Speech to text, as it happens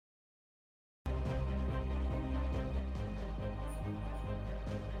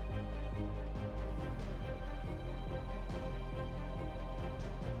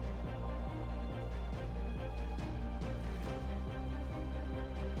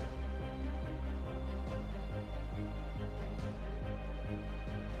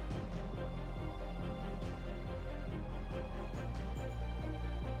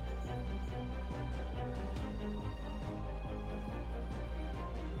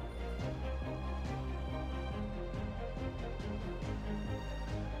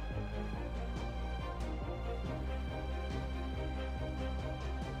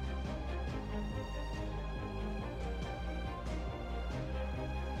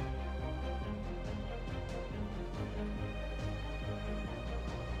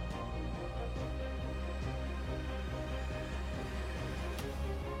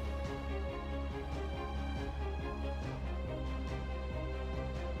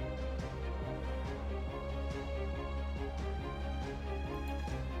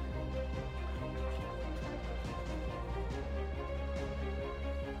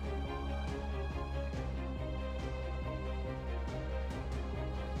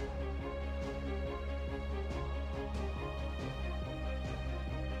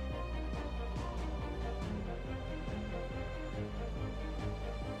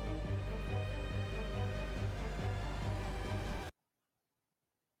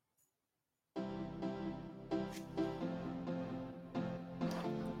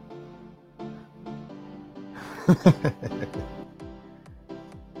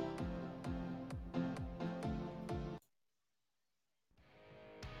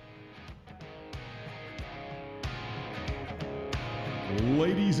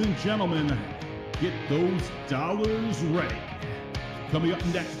Ladies and gentlemen, get those dollars ready. Coming up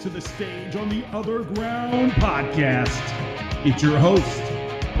next to the stage on the OtherGround podcast, it's your host,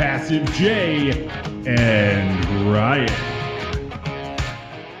 Passive J and Ryan.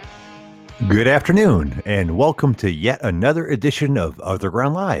 Good afternoon, and welcome to yet another edition of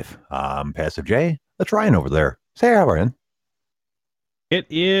OtherGround Live. I'm Passive J. That's Ryan over there. Say hi, Ryan. It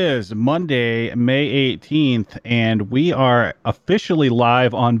is Monday, May 18th, and we are officially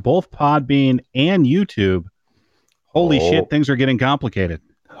live on both Podbean and YouTube. Holy shit, things are getting complicated.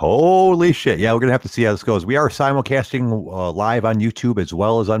 Holy shit. Yeah, we're going to have to see how this goes. We are simulcasting live on YouTube as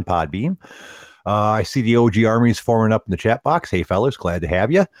well as on Podbean. I see the OG armies forming up in the chat box. Hey, fellas, glad to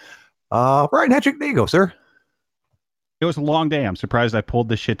have you. Ryan Hedrick, there you go, sir. It was a long day. I'm surprised I pulled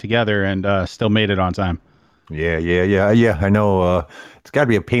this shit together and still made it on time. Yeah. I know it's got to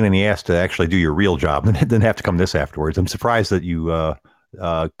be a pain in the ass to actually do your real job and then have to come this afterwards. I'm surprised that you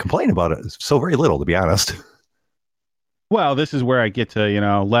complain about it so very little, to be honest. Well, this is where I get to,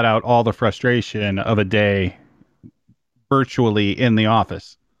 let out all the frustration of a day virtually in the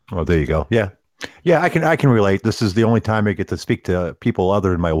office. Oh, there you go. Yeah, I can relate. This is the only time I get to speak to people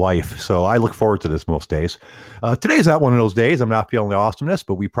other than my wife, so I look forward to this most days. Today's not one of those days. I'm not feeling the awesomeness,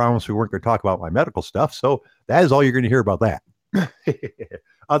 but we promised we weren't going to talk about my medical stuff, so that is all you're going to hear about that.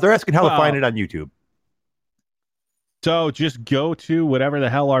 They're asking how to find it on YouTube. So just go to whatever the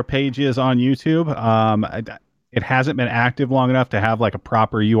hell our page is on YouTube. It hasn't been active long enough to have like a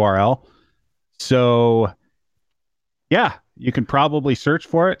proper URL. So yeah, you can probably search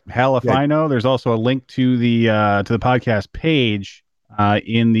for it. Hell if I know. There's also a link to the podcast page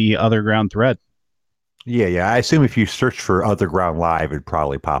in the OtherGround thread. Yeah. I assume if you search for OtherGround Live, it'd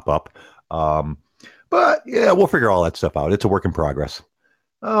probably pop up. But yeah, we'll figure all that stuff out. It's a work in progress.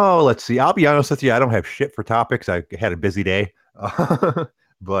 Oh, let's see. I'll be honest with you. I don't have shit for topics. I had a busy day.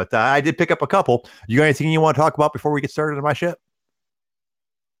 But I did pick up a couple. You got anything you want to talk about before we get started on my shit?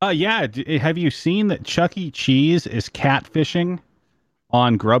 Yeah. Have you seen that Chuck E. Cheese is catfishing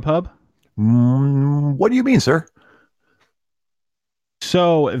on Grubhub? What do you mean, sir?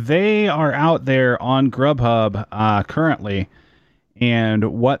 So they are out there on Grubhub currently, and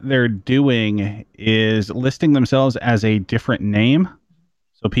what they're doing is listing themselves as a different name.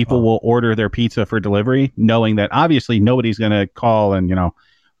 So people will order their pizza for delivery, knowing that obviously nobody's going to call and,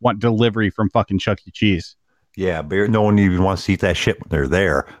 want delivery from fucking Chuck E. Cheese. Yeah, no one even wants to eat that shit when they're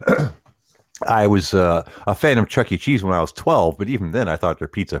there. I was a fan of Chuck E. Cheese when I was 12, but even then I thought their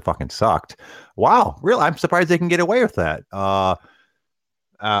pizza fucking sucked. Wow, really? I'm surprised they can get away with that. But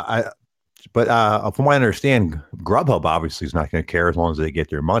from what I understand, Grubhub obviously is not going to care as long as they get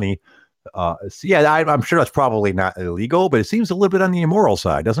their money. So yeah, I'm sure that's probably not illegal, but it seems a little bit on the immoral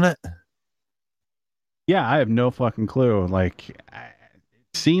side, doesn't it? Yeah, I have no fucking clue. Like, it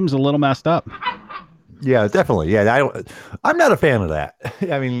seems a little messed up. Yeah, definitely. Yeah, I'm not a fan of that.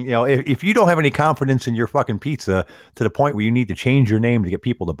 I mean, if you don't have any confidence in your fucking pizza to the point where you need to change your name to get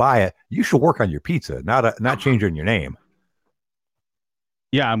people to buy it, you should work on your pizza, not changing your name.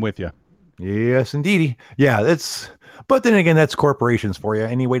 Yeah, I'm with you. Yes, indeedy. Yeah, but then again, that's corporations for you.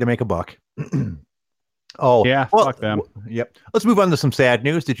 Any way to make a buck. Oh, yeah, well, fuck them. Yep. Let's move on to some sad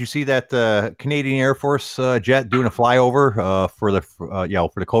news. Did you see that Canadian Air Force jet doing a flyover for the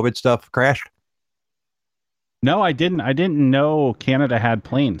COVID stuff crashed? No, I didn't. I didn't know Canada had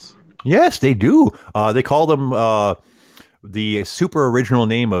planes. Yes, they do. They call them the super original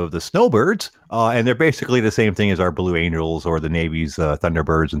name of the Snowbirds, and they're basically the same thing as our Blue Angels or the Navy's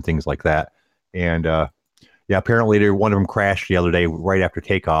Thunderbirds and things like that. And apparently one of them crashed the other day right after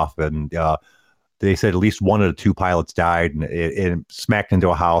takeoff, and they said at least one of the two pilots died, and it smacked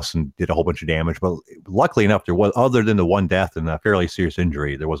into a house and did a whole bunch of damage. But luckily enough, there was, other than the one death and a fairly serious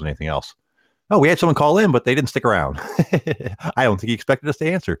injury, there wasn't anything else. Oh, we had someone call in, but they didn't stick around. I don't think he expected us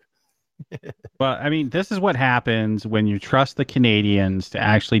to answer. Well, I mean, this is what happens when you trust the Canadians to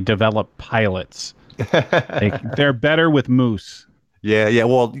actually develop pilots. They're better with moose. Yeah.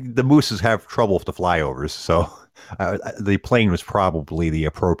 Well, the mooses have trouble with the flyovers, so the plane was probably the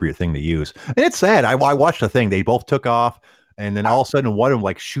appropriate thing to use. And it's sad. I watched the thing. They both took off, and then all of a sudden one of them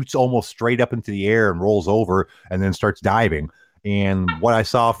like shoots almost straight up into the air and rolls over and then starts diving. And what I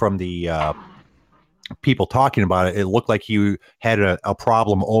saw from the people talking about it, it looked like he had a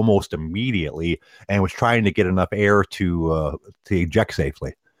problem almost immediately and was trying to get enough air to eject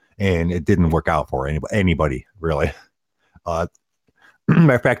safely. And it didn't work out for anybody really.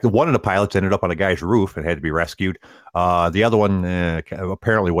 Matter of fact, one of the pilots ended up on a guy's roof and had to be rescued. The other one,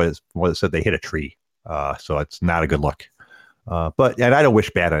 apparently, what it said, they hit a tree. So it's not a good look. And I don't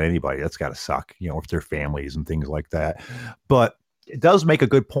wish bad on anybody. That's got to suck, if their families and things like that. But it does make a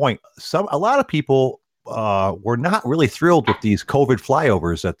good point. A lot of people were not really thrilled with these COVID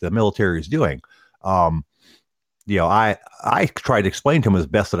flyovers that the military is doing. I try to explain to them as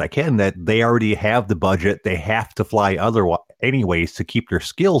best that I can that they already have the budget. They have to fly anyways to keep their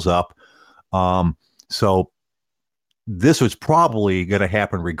skills up. So this was probably going to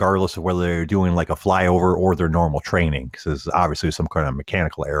happen regardless of whether they're doing like a flyover or their normal training, because there's obviously some kind of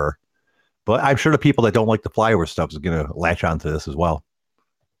mechanical error. But I'm sure the people that don't like the flyover stuff is going to latch onto this as well.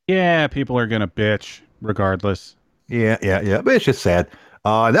 Yeah, people are going to bitch regardless. Yeah. But it's just sad.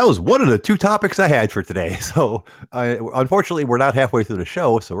 That was one of the two topics I had for today. So unfortunately, we're not halfway through the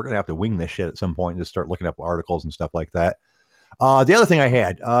show, so we're going to have to wing this shit at some point and just start looking up articles and stuff like that. The other thing I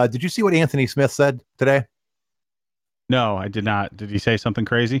had, did you see what Anthony Smith said today? No, I did not. Did he say something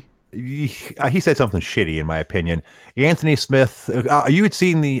crazy? He said something shitty, in my opinion. Anthony Smith, you had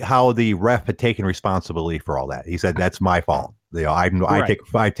seen how the ref had taken responsibility for all that. He said, that's my fault.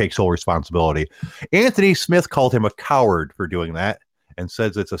 I take sole responsibility. Anthony Smith called him a coward for doing that and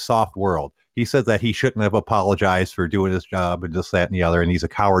says it's a soft world. He said that he shouldn't have apologized for doing his job and this, that, and the other, and he's a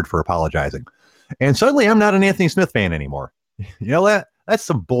coward for apologizing. And suddenly I'm not an Anthony Smith fan anymore. You know that? That's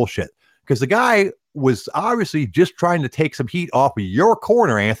some bullshit. Because the guy was obviously just trying to take some heat off of your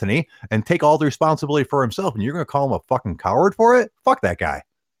corner, Anthony, and take all the responsibility for himself, and you're going to call him a fucking coward for it? Fuck that guy.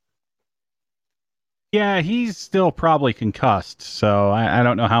 Yeah, he's still probably concussed, so I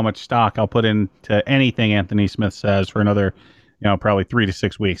don't know how much stock I'll put into anything Anthony Smith says for another, probably 3 to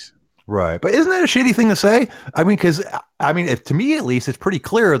 6 weeks. Right. But isn't that a shitty thing to say? I mean, because, to me at least, it's pretty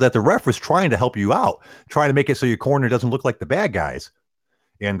clear that the ref was trying to help you out, trying to make it so your corner doesn't look like the bad guys.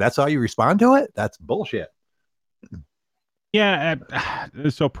 And that's how you respond to it? That's bullshit. Yeah.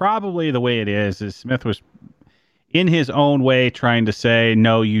 So probably the way it is Smith was in his own way trying to say,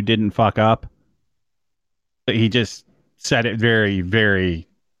 no, you didn't fuck up. But he just said it very, very,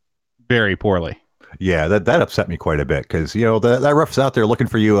 very poorly. Yeah, that upset me quite a bit because, that ref's out there looking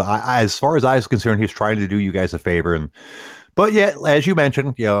for you. As far as I was concerned, he's trying to do you guys a favor. But yeah, as you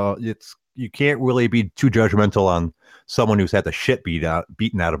mentioned, you can't really be too judgmental on someone who's had the shit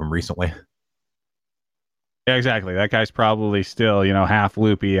beaten out of him recently. Yeah, exactly. That guy's probably still, half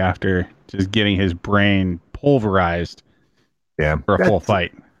loopy after just getting his brain pulverized for a full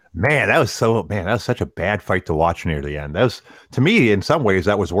fight. Man, that was such a bad fight to watch near the end. That was, to me, in some ways,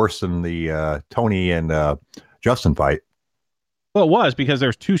 that was worse than the Tony and Justin fight. Well, it was because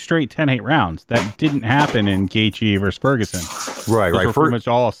there's 2 straight 10-8 rounds. That didn't happen in Gaethje versus Ferguson. Right. Those were pretty much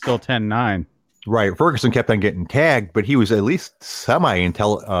all still 10-9. Right. Ferguson kept on getting tagged, but he was at least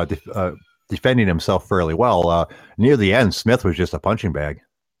defending himself fairly well. Near the end, Smith was just a punching bag.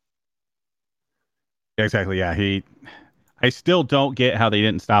 Exactly. Yeah. I still don't get how they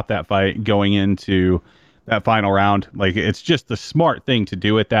didn't stop that fight going into that final round. Like, it's just the smart thing to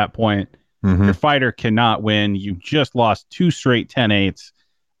do at that point. Mm-hmm. Your fighter cannot win. You just lost 2 straight 10-8s.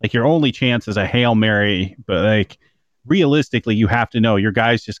 Like, your only chance is a Hail Mary, but like, realistically, you have to know your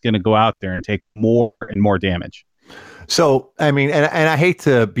guy's just going to go out there and take more and more damage. So, I mean, and I hate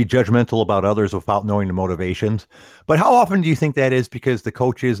to be judgmental about others without knowing the motivations, but how often do you think that is because the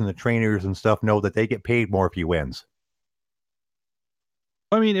coaches and the trainers and stuff know that they get paid more if he wins?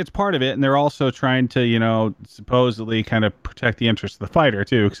 I mean, it's part of it, and they're also trying to, supposedly kind of protect the interests of the fighter,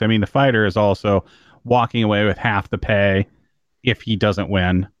 too, because, the fighter is also walking away with half the pay if he doesn't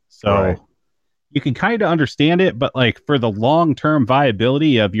win. So... Right. You can kind of understand it, but like for the long-term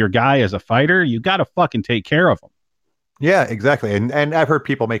viability of your guy as a fighter, you got to fucking take care of him. Yeah, exactly. And I've heard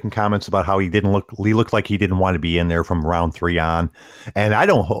people making comments about how he looked like he didn't want to be in there from round 3 on. And I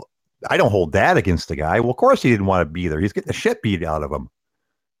don't hold that against the guy. Well, of course he didn't want to be there. He's getting the shit beat out of him.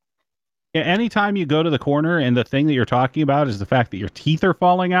 Yeah, anytime you go to the corner and the thing that you're talking about is the fact that your teeth are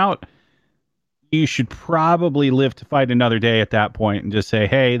falling out, you should probably live to fight another day at that point and just say,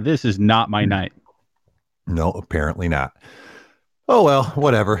 hey, this is not my night. No, apparently not. Oh, well,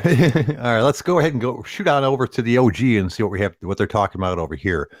 whatever. All right, let's go ahead and shoot on over to the OG and see what they're talking about over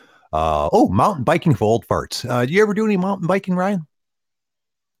here. Mountain biking for old farts. Do you ever do any mountain biking, Ryan?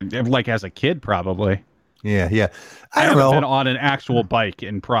 Like as a kid, probably. Yeah. I haven't been on an actual bike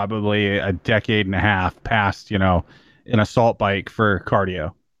in probably a decade and a half past, an assault bike for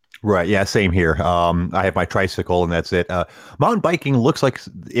cardio. Right. Yeah. Same here. I have my tricycle and that's it. Mountain biking looks like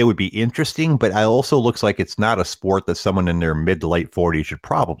it would be interesting, but it also looks like it's not a sport that someone in their mid to late 40s should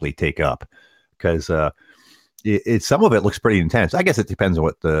probably take up because some of it looks pretty intense. I guess it depends on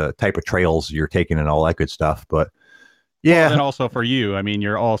what the type of trails you're taking and all that good stuff. But yeah, Well, and also for you, I mean,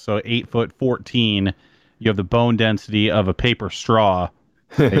 you're also 8'14". You have the bone density of a paper straw.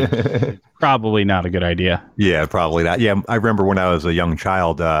 It's probably not a good idea. Yeah, probably not. Yeah, I remember when I was a young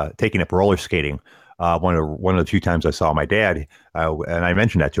child taking up roller skating. One of the few times I saw my dad, and I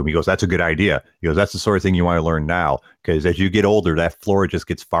mentioned that to him. He goes, "That's a good idea." He goes, "That's the sort of thing you want to learn now, because as you get older, that floor just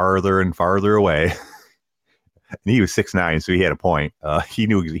gets farther and farther away." And he was 6'9", so he had a point. He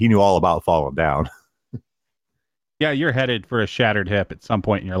knew all about falling down. Yeah, you're headed for a shattered hip at some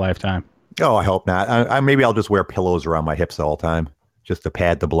point in your lifetime. Oh, I hope not. Maybe I'll just wear pillows around my hips all the time, just to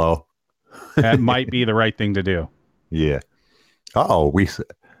pad the blow. That might be the right thing to do. Yeah.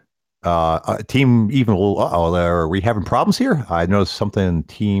 Team Evil. Are we having problems here? I noticed something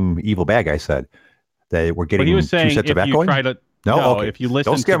Team Evil Bad Guy said that we're getting he was saying two sets of if you echoing. try to Okay. if you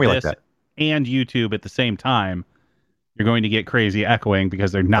listen Don't scare to me this like that. and YouTube at the same time, you're going to get crazy echoing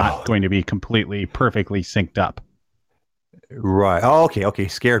because they're not going to be completely perfectly synced up. Right. Oh, okay.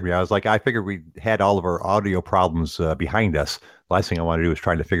 Scared me. I was like, I figured we had all of our audio problems behind us. The last thing I want to do is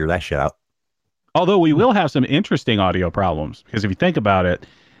trying to figure that shit out. Although we will have some interesting audio problems, because if you think about it,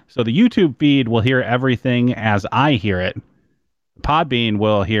 so the YouTube feed will hear everything as I hear it. Podbean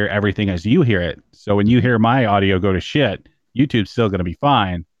will hear everything as you hear it. So when you hear my audio go to shit, YouTube's still going to be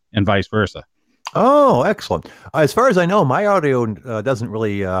fine, and vice versa. Oh, excellent. As far as I know, my audio doesn't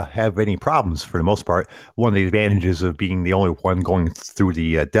really have any problems for the most part. One of the advantages of being the only one going through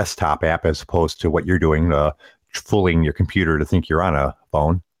the desktop app as opposed to what you're doing, fooling your computer to think you're on a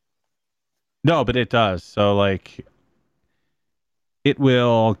phone. No, but it does. So, like, it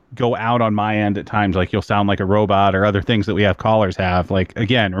will go out on my end at times. Like, you'll sound like a robot or other things that we have callers have. Like,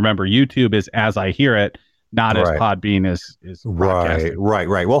 again, remember, YouTube is as I hear it, not as Podbean is broadcasting.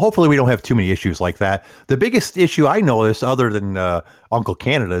 Right. Well, hopefully we don't have too many issues like that. The biggest issue I noticed, other than Uncle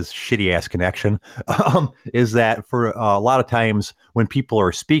Canada's shitty ass connection, is that for a lot of times when people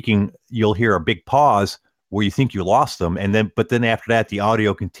are speaking, you'll hear a big pause where you think you lost them, but then after that, the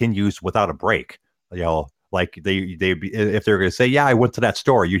audio continues without a break. You know, like they if they're going to say, "Yeah, I went to that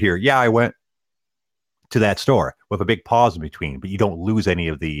store," you'd hear, "Yeah, I went to that store," with a big pause in between, but you don't lose any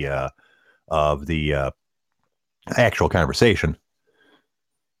of the actual conversation.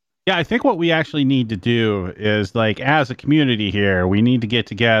 Yeah, I think what we actually need to do is, like, as a community here, we need to get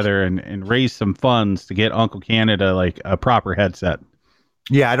together and raise some funds to get Uncle Canada like a proper headset.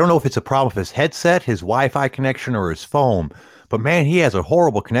 Yeah, I don't know if it's a problem with his headset, his Wi-Fi connection, or his phone, but man, he has a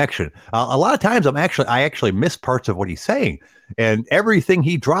horrible connection. A lot of times I actually miss parts of what he's saying, and everything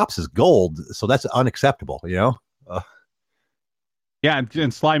he drops is gold, so that's unacceptable, you know? Yeah,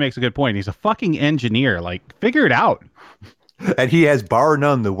 and Sly makes a good point. He's a fucking engineer. Like, figure it out. And he has, bar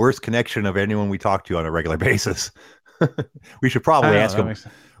none, the worst connection of anyone we talk to on a regular basis. We should probably ask him.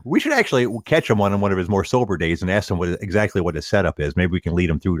 We should actually catch him on one of his more sober days and ask him exactly what his setup is. Maybe we can lead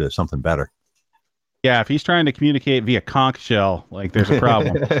him through to something better. Yeah, if he's trying to communicate via conch shell, like, there's a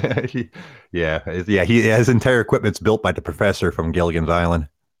problem. Yeah. His entire equipment's built by the professor from Gilligan's Island.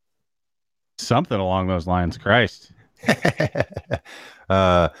 Something along those lines. Christ.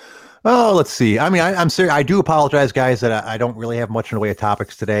 Let's see. I mean, I'm serious. I do apologize, guys, that I don't really have much in the way of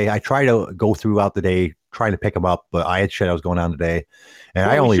topics today. I try to go throughout the day trying to pick them up, but I had shit I was going on today, and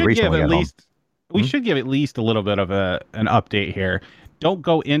I only recently got home. We should give at least a little bit of an update here. Don't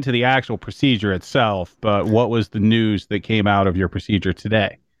go into the actual procedure itself, but what was the news that came out of your procedure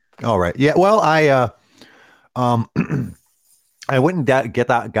today? All right. Yeah. Well, I went and got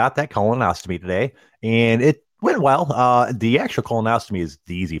that colonoscopy today, and it went well. The actual colonoscopy is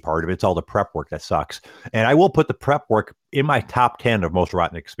the easy part of it. It's all the prep work that sucks. And I will put the prep work in my top 10 of most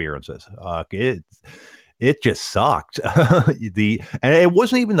rotten experiences. It just sucked. And it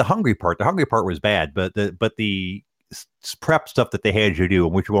wasn't even the hungry part. The hungry part was bad, but the prep stuff that they had you do,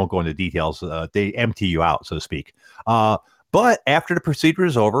 and which we won't go into details, they empty you out, so to speak. But after the procedure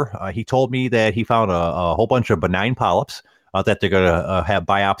is over, he told me that he found a whole bunch of benign polyps that they're going to have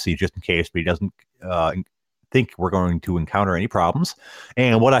biopsy just in case, but he doesn't think we're going to encounter any problems.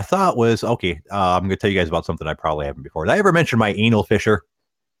 And what I thought was, okay, I'm going to tell you guys about something I probably haven't before. Did I ever mention my anal fissure?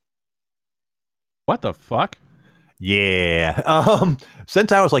 What the fuck? Yeah.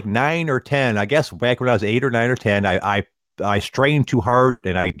 Since I was like 9 or 10, I guess back when I was 8 or 9 or 10, I strained too hard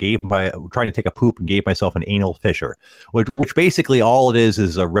and I trying to take a poop and gave myself an anal fissure, which basically all it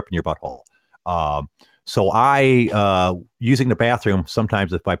is a rip in your butthole. So I, using the bathroom,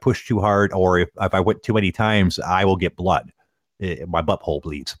 sometimes if I push too hard or if I went too many times, I will get blood. My butthole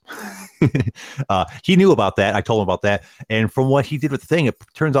bleeds. He knew about that. I told him about that. And from what he did with the thing, it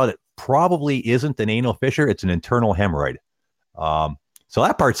turns out it probably isn't an anal fissure. It's an internal hemorrhoid. So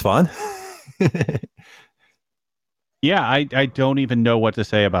that part's fun. Yeah, I don't even know what to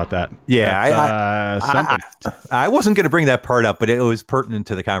say about that. Yeah, something. I wasn't going to bring that part up, but it was pertinent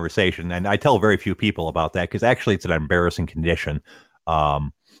to the conversation, and I tell very few people about that because actually it's an embarrassing condition.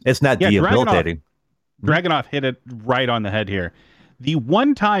 It's not debilitating. Dragonoff hit it right on the head here. The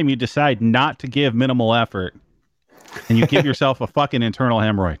one time you decide not to give minimal effort, and you give yourself a fucking internal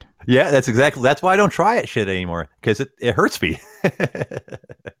hemorrhoid. Yeah, that's why I don't try it shit anymore, because it hurts me.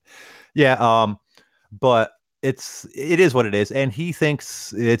 Yeah, but it is what it is, and he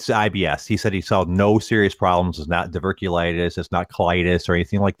thinks it's IBS. He said he saw no serious problems. It's not diverticulitis. It's not colitis or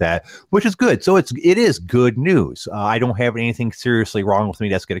anything like that, which is good. So it is good news. I don't have anything seriously wrong with me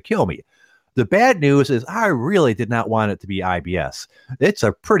that's going to kill me. The bad news is I really did not want it to be IBS. It's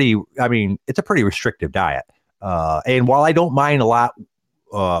a pretty restrictive diet. And while I don't mind a lot,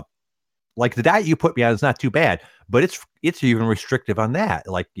 like the diet you put me on is not too bad, but it's even restrictive on that.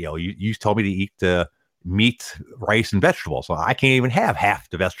 Like, you told me to eat meat, rice, and vegetables. So I can't even have half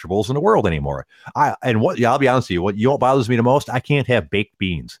the vegetables in the world anymore. I'll be honest with you. What bothers me the most? I can't have baked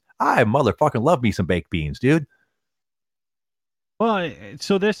beans. I motherfucking love me some baked beans, dude. Well,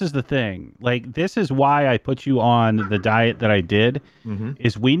 so this is the thing. Like, this is why I put you on the diet that I did,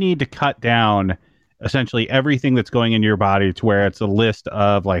 is we need to cut down essentially everything that's going into your body to where it's a list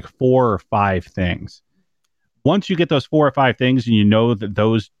of like 4 or 5 things. Once you get those 4 or 5 things and you know that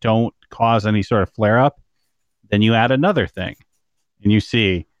those don't cause any sort of flare up, then you add another thing and you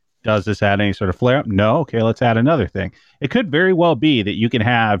see, does this add any sort of flare up? No. Okay, let's add another thing. It could very well be that you can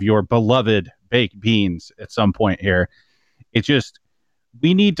have your beloved baked beans at some point here. It's just,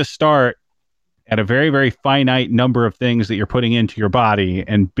 we need to start at a very, very finite number of things that you're putting into your body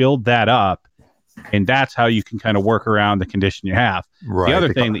and build that up. And that's how you can kind of work around the condition you have. Right. The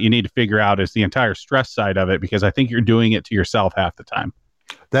other thing that you need to figure out is the entire stress side of it, because I think you're doing it to yourself half the time.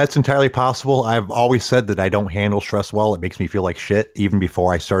 That's entirely possible. I've always said that I don't handle stress well. It makes me feel like shit even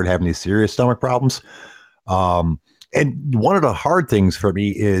before I started having these serious stomach problems. And one of the hard things for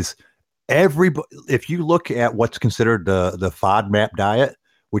me is if you look at what's considered the FODMAP diet,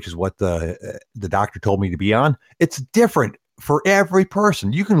 which is what the doctor told me to be on, it's different for every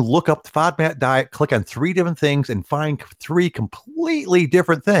person. You can look up the FODMAP diet, click on 3 different things, and find 3 completely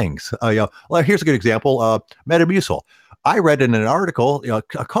different things. Well, here's a good example: Metamucil. I read in an article, a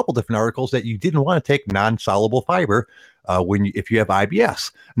couple different articles, that you didn't want to take non-soluble fiber if you have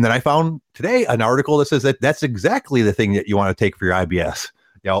IBS, and then I found today an article that says that that's exactly the thing that you want to take for your IBS.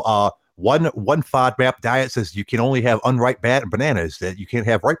 One FODMAP diet says you can only have unripe bananas, that you can't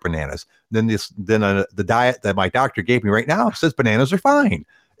have ripe bananas. Then the diet that my doctor gave me right now says bananas are fine.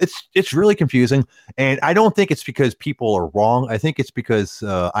 It's really confusing, and I don't think it's because people are wrong. I think it's because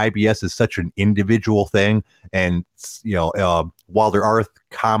IBS is such an individual thing, and while there are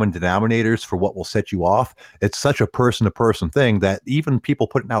common denominators for what will set you off, it's such a person-to-person thing that even people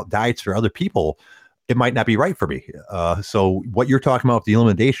putting out diets for other people, it might not be right for me. So what you're talking about, the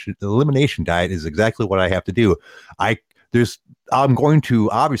elimination diet, is exactly what I have to do. I'm going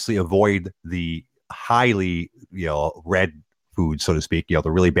to obviously avoid the highly, red foods, so to speak, the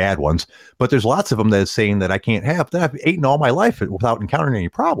really bad ones. But there's lots of them that is saying that I can't have, that I've eaten all my life without encountering any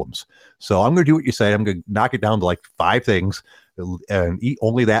problems. So I'm going to do what you say. I'm going to knock it down to like 5 things and eat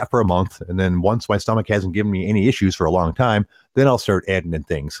only that for a month. And then once my stomach hasn't given me any issues for a long time, then I'll start adding in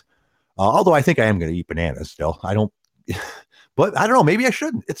things. Although I think I am going to eat bananas still. I don't, but I don't know. Maybe I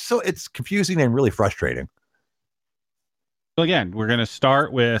shouldn't. It's confusing and really frustrating. So again, we're going to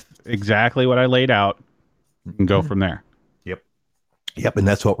start with exactly what I laid out and go from there. Yep. And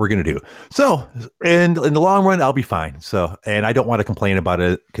that's what we're going to do. So, and in the long run, I'll be fine. So, and I don't want to complain about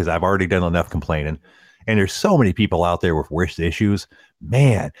it because I've already done enough complaining. And there's so many people out there with worse issues.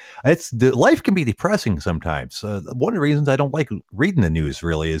 Man, life can be depressing sometimes. One of the reasons I don't like reading the news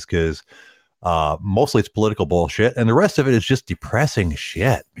really is because mostly it's political bullshit, and the rest of it is just depressing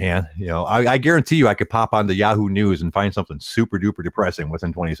shit, man. I guarantee you I could pop on the Yahoo News and find something super duper depressing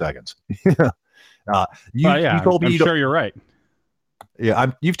within 20 seconds. You told me I'm sure you're right.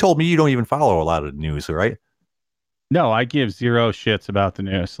 Yeah, you've told me you don't even follow a lot of the news, right? No, I give 0 shits about the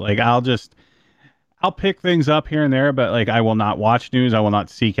news. Like, I'll pick things up here and there, but like I will not watch news. I will not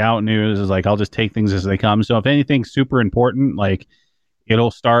seek out news. It's like I'll just take things as they come. So if anything's super important, like it'll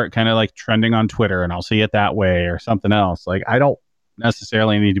start kind of like trending on Twitter and I'll see it that way or something else. Like I don't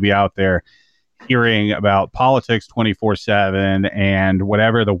necessarily need to be out there hearing about politics 24/7 and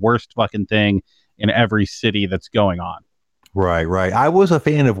whatever the worst fucking thing in every city that's going on. Right. I was a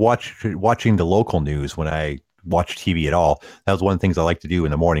fan of watching the local news when I watch TV at all. That was one of the things I like to do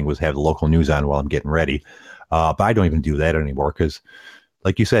in the morning was have the local news on while I'm getting ready. But I don't even do that anymore because,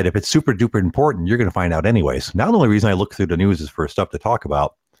 like you said, if it's super duper important, you're going to find out anyways. Now, the only reason I look through the news is for stuff to talk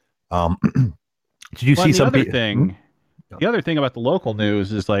about. Did you see some people? The other thing about the local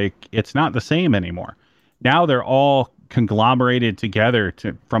news is like it's not the same anymore. Now they're all conglomerated together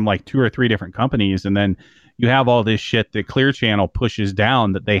from like 2 or 3 different companies, and then you have all this shit that Clear Channel pushes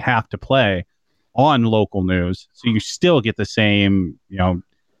down that they have to play on local news. So you still get the same,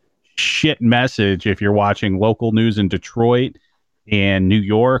 shit message if you're watching local news in Detroit and New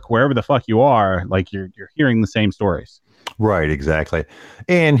York, wherever the fuck you are. Like you're hearing the same stories. Right, exactly.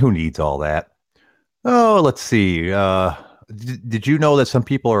 And who needs all that? Oh, let's see. Did you know that some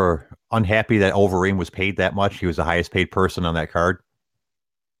people are unhappy that Overeem was paid that much? He was the highest paid person on that card.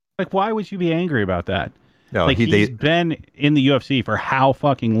 Like, why would you be angry about that? No, like he's been in the UFC for how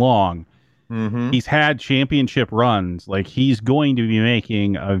fucking long? Mm-hmm. He's had championship runs. Like he's going to be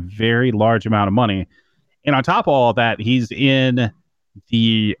making a very large amount of money. And on top of all of that, he's in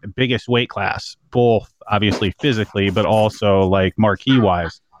the biggest weight class, both obviously physically, but also like marquee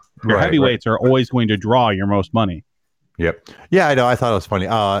wise. Your heavyweights are always going to draw your most money. Yep. Yeah, I know. I thought it was funny.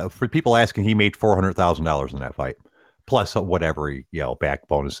 For people asking, he made $400,000 in that fight, plus whatever back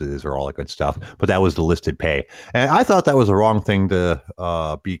bonuses or all that good stuff. But that was the listed pay, and I thought that was the wrong thing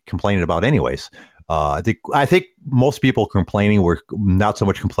to be complaining about, anyways. I think most people complaining were not so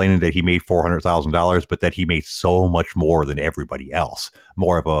much complaining that he made $400,000, but that he made so much more than everybody else.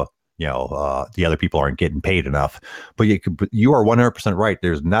 More of a the other people aren't getting paid enough. But you are 100% right.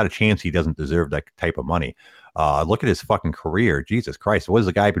 There's not a chance he doesn't deserve that type of money. Look at his fucking career. Jesus Christ. What has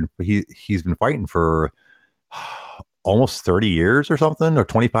the guy been? He's been fighting for almost 30 years or something, or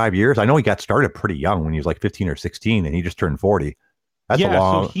 25 years. I know he got started pretty young when he was like 15 or 16 and he just turned 40. That's a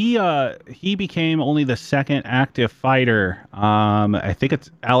long... So he became only the second active fighter. I think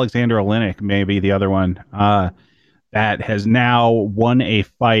it's Alexander Oleinik, maybe the other one, that has now won a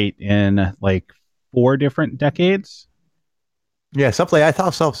fight in like 4 different decades. Yeah, something I saw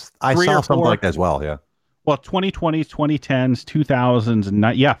something like that as well. Yeah. Well, 2020s, 2010s, 2000s,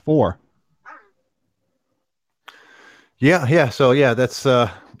 and 4. Yeah. So yeah, that's.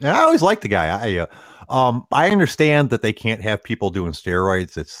 I always liked the guy. I understand that they can't have people doing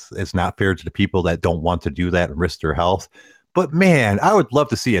steroids. It's not fair to the people that don't want to do that and risk their health. But man, I would love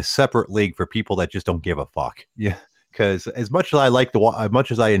to see a separate league for people that just don't give a fuck. Yeah. Because as much as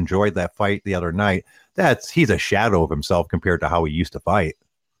I enjoyed that fight the other night, he's a shadow of himself compared to how he used to fight.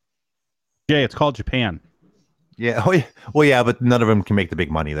 Jay, it's called Japan. Yeah. Oh, yeah. Well, yeah, but none of them can make the big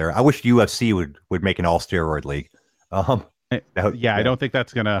money there. I wish UFC would make an all steroid league. I don't think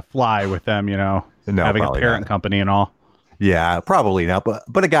that's gonna fly with them. No, having a parent company and all. Yeah, probably not.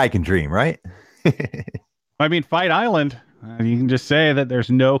 But a guy can dream, right? I mean, Fight Island. You can just say that there's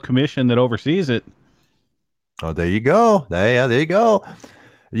no commission that oversees it. Oh, there you go. There you go.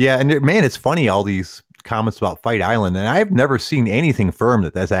 Yeah, and man, it's funny, all these comments about Fight Island, and I've never seen anything firm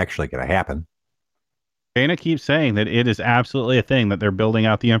that that's actually going to happen. Dana keeps saying that it is absolutely a thing, that they're building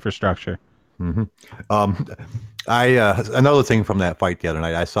out the infrastructure. Mm-hmm. Another thing from that fight the other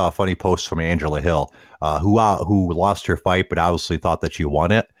night, I saw a funny post from Angela Hill, who lost her fight, but obviously thought that she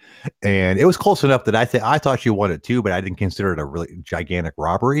won it. And it was close enough that I thought she won it too, but I didn't consider it a really gigantic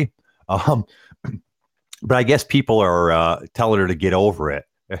robbery. But I guess people are telling her to get over it.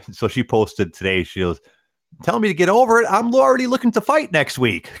 So she posted today, she was telling me to get over it. I'm already looking to fight next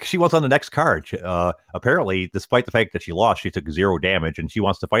week. She wants on the next card. Apparently, despite the fact that she lost, she took 0 damage, and she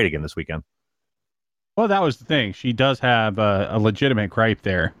wants to fight again this weekend. Well, that was the thing. She does have a legitimate gripe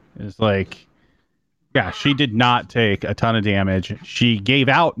there. It's like, yeah, she did not take a ton of damage. She gave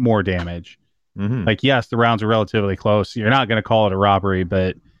out more damage. Mm-hmm. Like, yes, the rounds are relatively close. You're not going to call it a robbery,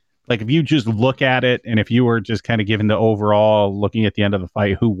 but like if you just look at it, and if you were just kind of given the overall, looking at the end of the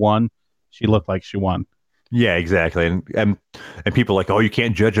fight, who won, she looked like she won. Yeah, exactly. And people are like, oh, you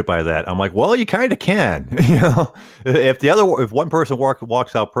can't judge it by that. I'm like, well, you kind of can. If one person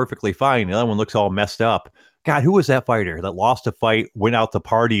walks out perfectly fine, the other one looks all messed up. God, who was that fighter that lost a fight, went out to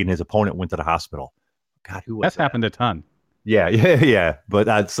party, and his opponent went to the hospital? God, who was That's that? happened a ton. Yeah. But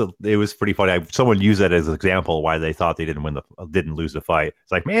it was pretty funny. Someone used that as an example why they thought they didn't lose the fight.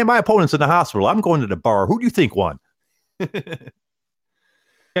 It's like, man, my opponent's in the hospital. I'm going to the bar. Who do you think won?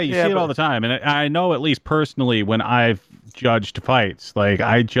 Yeah, you see it all the time. And I know, at least personally, when I've judged fights, like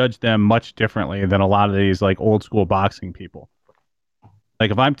I judge them much differently than a lot of these like old school boxing people. Like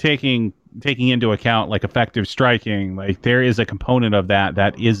if I'm taking into account like effective striking, like there is a component of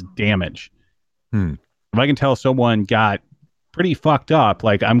that is damage. If I can tell someone got pretty fucked up.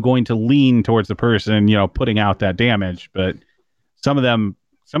 Like, I'm going to lean towards the person, putting out that damage. But some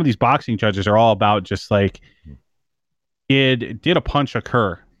of these boxing judges are all about just like, did a punch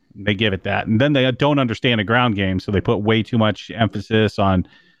occur? They give it that, and then they don't understand a ground game, so they put way too much emphasis on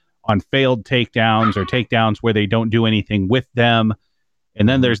failed takedowns or takedowns where they don't do anything with them. And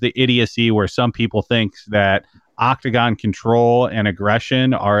then there's the idiocy where some people think that octagon control and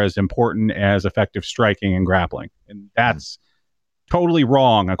aggression are as important as effective striking and grappling, and that's totally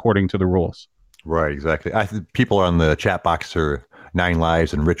wrong according to the rules. Right, exactly. People on the chat box are Nine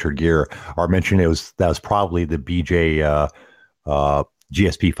Lives and Richard Gere are mentioning that was probably the BJ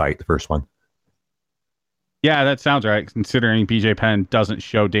GSP fight, the first one. Yeah, that sounds right, considering BJ Penn doesn't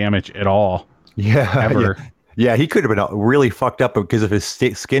show damage at all. Yeah, ever. Yeah, he could have been really fucked up because of his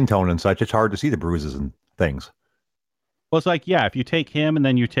skin tone and such. It's hard to see the bruises and things. Well, it's like, if you take him and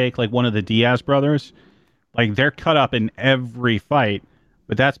then you take like one of the Diaz brothers, like they're cut up in every fight,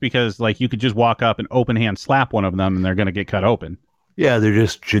 but that's because like you could just walk up and open hand slap one of them and they're going to get cut open. Yeah, they're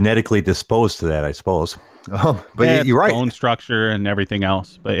just genetically disposed to that, I suppose. But you're right. Bone structure and everything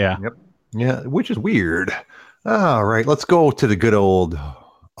else. But yeah. Yep. Yeah, which is weird. All right, let's go to the good old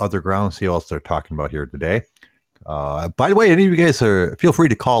OtherGround, see what else they're talking about here today. By the way, any of you guys feel free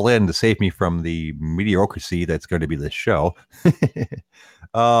to call in to save me from the mediocrity that's going to be this show.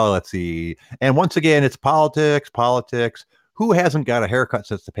 Let's see. And once again, it's politics. Who hasn't got a haircut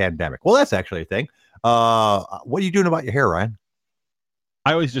since the pandemic? Well, that's actually a thing. What are you doing about your hair, Ryan?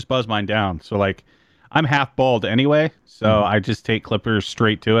 I always just buzz mine down. So like I'm half bald anyway, so I just take clippers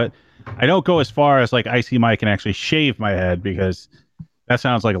straight to it. I don't go as far as like Icy Mike and actually shave my head because that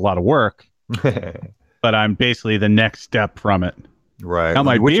sounds like a lot of work. But I'm basically the next step from it. Right. Now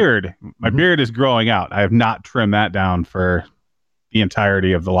my beard is growing out. I have not trimmed that down for the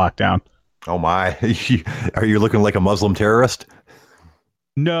entirety of the lockdown. Oh my. Are you looking like a Muslim terrorist?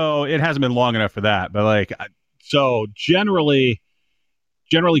 No, it hasn't been long enough for that. But like, so generally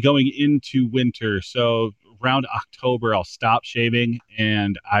going into winter, so around October, I'll stop shaving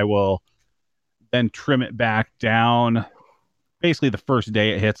and I will then trim it back down. Basically the first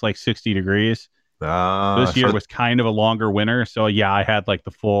day it hits like 60 degrees. This year was kind of a longer winter, so yeah, I had like the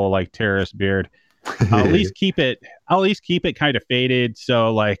full like terrorist beard. I'll at least keep it kind of faded,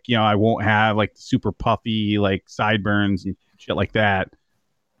 so like I won't have like super puffy like sideburns and shit like that.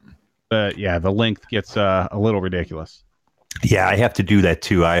 But yeah, the length gets a little ridiculous. Yeah, I have to do that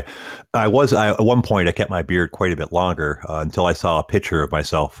too. I at one point I kept my beard quite a bit longer until I saw a picture of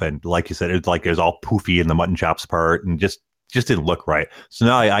myself, and like you said, it was all poofy in the mutton chops part, and just didn't look right. So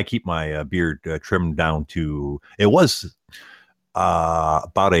now I keep my beard trimmed down to, it was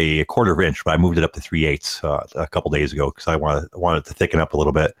about a quarter of an inch, but I moved it up to 3/8 a couple days ago because I wanted to thicken up a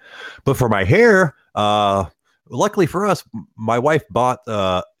little bit. But for my hair, luckily for us, my wife bought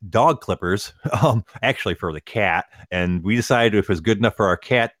dog clippers, actually for the cat, and we decided if it was good enough for our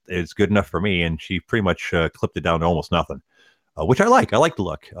cat, it's good enough for me, and she pretty much clipped it down to almost nothing, which I like. I like the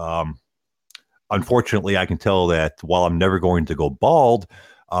look. Unfortunately, I can tell that while I'm never going to go bald,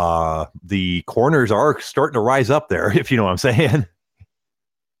 the corners are starting to rise up there, if you know what I'm saying.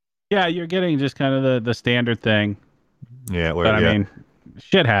 Yeah, you're getting just kind of the standard thing. Yeah, but I mean,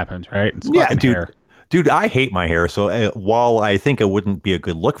 shit happens, right? It's yeah, dude. hair. Dude, I hate my hair, so while I think it wouldn't be a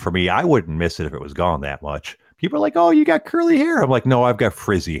good look for me, I wouldn't miss it if it was gone that much. People are like, "Oh, you got curly hair." I'm like, "No, I've got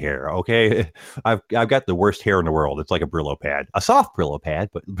frizzy hair." Okay, I've got the worst hair in the world. It's like a Brillo pad, a soft Brillo pad,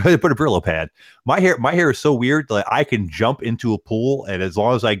 but a Brillo pad. My hair is so weird that I can jump into a pool, and as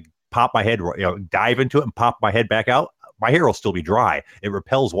long as I pop my head, dive into it and pop my head back out, my hair will still be dry. It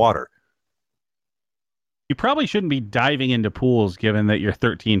repels water. You probably shouldn't be diving into pools, given that you're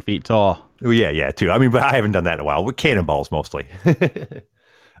 13 feet tall. Oh yeah, too. I mean, but I haven't done that in a while. With cannonballs mostly.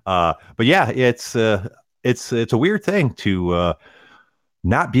 But yeah, it's a weird thing to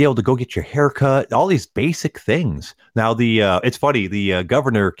not be able to go get your hair cut, all these basic things. Now, it's funny, the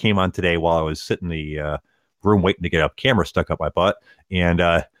governor came on today while I was sitting in the room waiting to get a camera stuck up my butt, and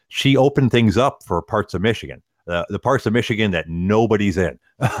she opened things up for parts of Michigan, the parts of Michigan that nobody's in.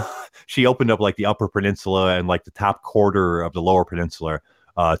 She opened up like the Upper Peninsula and like the top quarter of the Lower Peninsula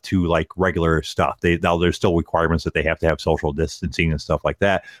to like regular stuff. Now there's still requirements that they have to have social distancing and stuff like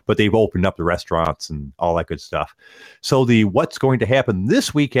that, but they've opened up the restaurants and all that good stuff. So what's going to happen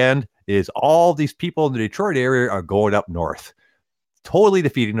this weekend is all these people in the Detroit area are going up north, totally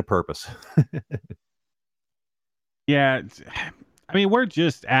defeating the purpose. Yeah. I mean, we're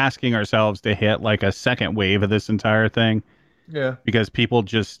just asking ourselves to hit like a second wave of this entire thing. Yeah. Because people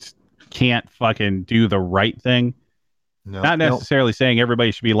just can't fucking do the right thing. Not necessarily saying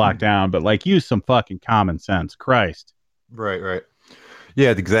everybody should be locked down, but like use some fucking common sense. Christ. Right.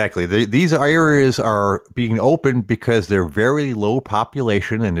 Yeah, exactly. These areas are being opened because they're very low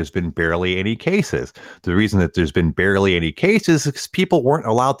population and there's been barely any cases. The reason that there's been barely any cases is 'cause people weren't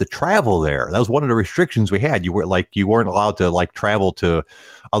allowed to travel there. That was one of the restrictions we had. You weren't allowed to like travel to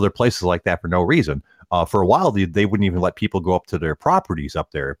other places like that for no reason. For a while, they wouldn't even let people go up to their properties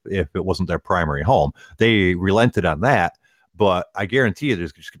up there if it wasn't their primary home. They relented on that. But I guarantee you,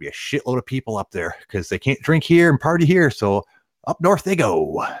 there's just gonna be a shitload of people up there because they can't drink here and party here. So up north they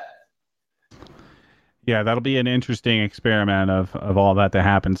go. Yeah, that'll be an interesting experiment of all that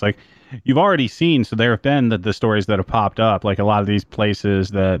happens. Like you've already seen, so there have been the stories that have popped up, like a lot of these places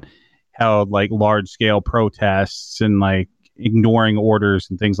that held like large scale protests and like ignoring orders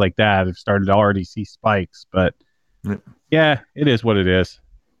and things like that have started to already see spikes. But yeah, it is what it is.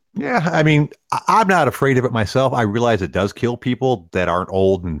 Yeah, I mean, I'm not afraid of it myself. I realize it does kill people that aren't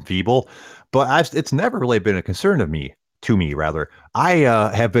old and feeble, but it's never really been a concern to me rather. I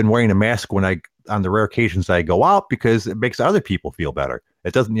have been wearing a mask on the rare occasions I go out because it makes other people feel better.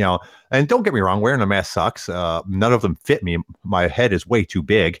 It doesn't, and don't get me wrong, wearing a mask sucks. None of them fit me. My head is way too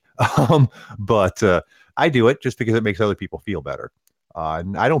big. But I do it just because it makes other people feel better.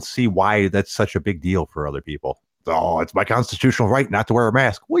 And I don't see why that's such a big deal for other people. Oh, it's my constitutional right not to wear a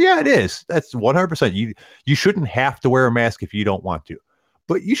mask. Well, yeah, it is. That's 100%. You shouldn't have to wear a mask if you don't want to,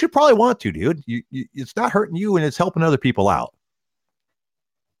 but you should probably want to, dude. It's not hurting you and it's helping other people out.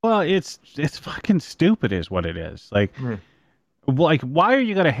 Well, it's fucking stupid, is what it is. Like, why are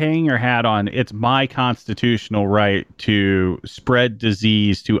you going to hang your hat on? It's my constitutional right to spread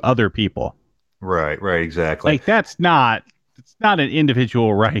disease to other people. Right, exactly. Like it's not an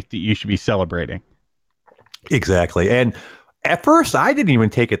individual right that you should be celebrating. Exactly. And at first, I didn't even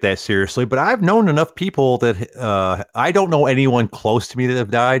take it that seriously, but I've known enough people that I don't know anyone close to me that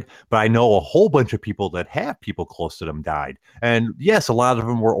have died, but I know a whole bunch of people that have people close to them died. And yes, a lot of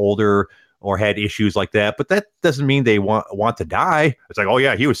them were older or had issues like that, but that doesn't mean they want to die. It's like, oh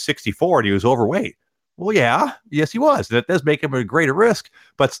yeah, he was 64 and he was overweight. Well, yeah, yes, he was. That does make him a greater risk,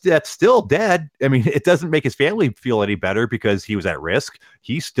 but that's still dead. I mean, it doesn't make his family feel any better because he was at risk.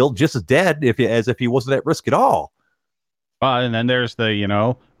 He's still just as dead as if he wasn't at risk at all. And then there's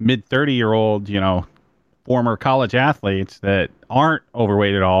the, mid 30-year-old, former college athletes that aren't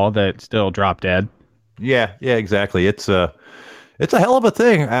overweight at all that still drop dead. Yeah, exactly. It's a hell of a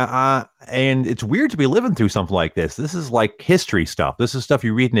thing. And it's weird to be living through something like this. This is like history stuff. This is stuff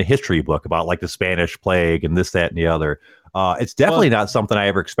you read in a history book about like the Spanish plague and this, that, and the other. It's definitely not something I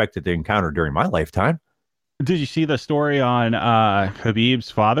ever expected to encounter during my lifetime. Did you see the story on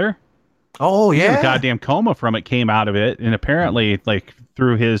Habib's father? Oh, yeah. The goddamn coma from it came out of it. And apparently, like,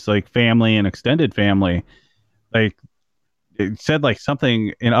 through his, like, family and extended family, like, it said, like,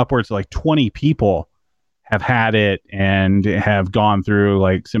 something in upwards of, like, 20 people have had it and have gone through,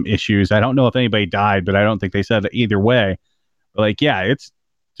 like, some issues. I don't know if anybody died, but I don't think they said it either way. But, like, yeah, it's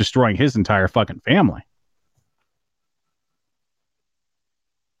destroying his entire fucking family.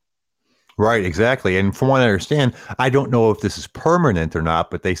 Right, exactly. And from what I understand, I don't know if this is permanent or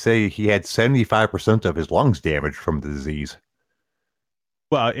not, but they say he had 75% of his lungs damaged from the disease.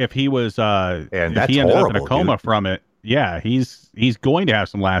 Well, if he was, and if he ended up in a coma from it, yeah, he's going to have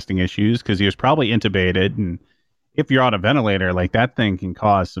some lasting issues because he was probably intubated, and if you're on a ventilator, like that thing can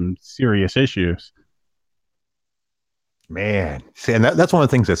cause some serious issues. Man, see, and that's one of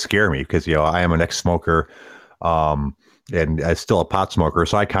the things that scare me because I am an ex-smoker. And I'm still a pot smoker,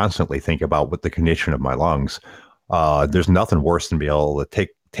 so I constantly think about what the condition of my lungs. There's nothing worse than being able to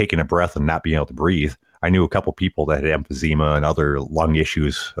taking a breath and not being able to breathe. I knew a couple people that had emphysema and other lung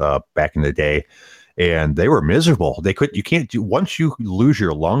issues back in the day, and they were miserable. You can't do, once you lose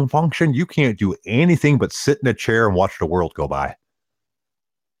your lung function, you can't do anything but sit in a chair and watch the world go by.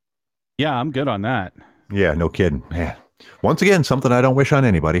 Yeah, I'm good on that. Yeah, no kidding. Man. Once again, something I don't wish on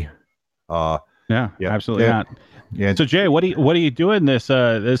anybody. Yeah, absolutely not. Yeah. So Jay, what are you doing this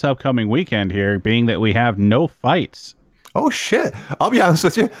upcoming weekend here, being that we have no fights? Oh shit! I'll be honest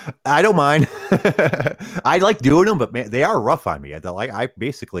with you, I don't mind. I like doing them, but man, they are rough on me. I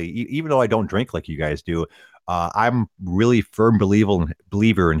basically, even though I don't drink like you guys do, I'm really firm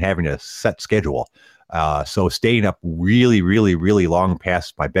believer in having a set schedule. So staying up really, really, really long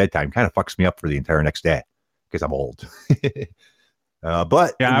past my bedtime kind of fucks me up for the entire next day because I'm old.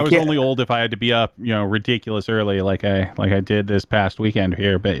 But yeah, I was only old if I had to be up, ridiculous early, like I did this past weekend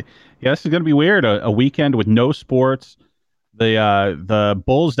here. But yeah, this is going to be weird. A weekend with no sports. The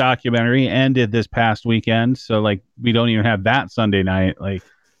Bulls documentary ended this past weekend, so like we don't even have that Sunday night. Like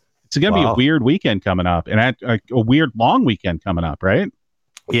it's going to be a weird weekend coming up, and a weird long weekend coming up, right?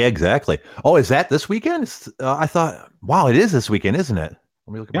 Yeah, exactly. Oh, is that this weekend? I thought, wow, it is this weekend, isn't it?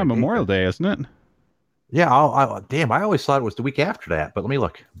 Let me look at Yeah, my date Memorial here. Day, isn't it? Yeah, damn, I always thought it was the week after that, but let me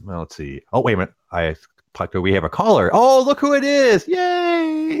look. Well, let's see. Oh, wait a minute. We have a caller. Oh, look who it is.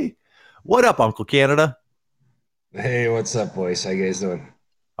 Yay. What up, Uncle Canada? Hey, what's up, boys? How you guys doing?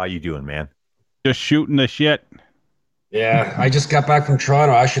 How you doing, man? Just shooting the shit. Yeah, I just got back from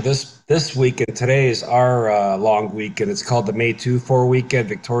Toronto. Actually, this weekend, today is our long weekend. It's called the May 2-4 weekend,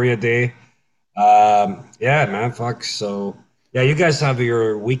 Victoria Day. Yeah, man, fuck. So, yeah, you guys have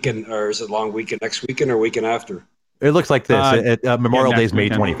your weekend, or is it long weekend next weekend or weekend after? It looks like this. Uh, yeah, Memorial Day is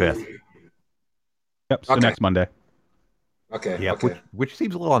next May weekend. 25th. Yep, so Okay, next Monday. okay, Yep, okay. which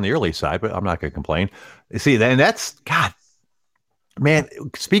seems a little on the early side, but I'm not going to complain. You see, then that's God, man.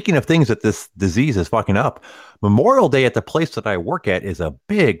 Speaking of things that this disease is fucking up, Memorial Day at the place that I work at is a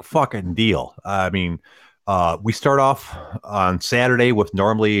big fucking deal. I mean, we start off on Saturday with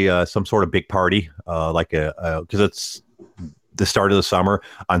normally some sort of big party, like because it's the start of the summer.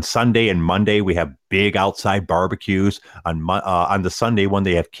 On Sunday and Monday, we have big outside barbecues. On the Sunday one,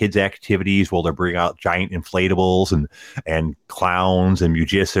 they have kids activities where they bring out giant inflatables and clowns and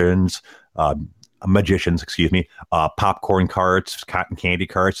magicians, excuse me, popcorn carts, cotton candy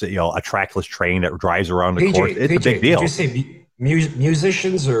carts, a trackless train that drives around the course. It's a big Did you deal. say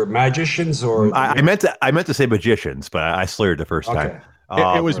musicians or magicians or I meant to say magicians, but I slurred the first time. Okay,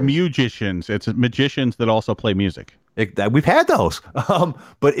 It no was worries. musicians. It's magicians that also play music. We've had those,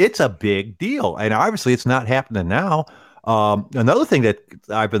 but it's a big deal, and obviously it's not happening now. Another thing that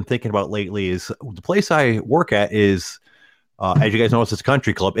I've been thinking about lately is the place I work at is, as you guys know, it's a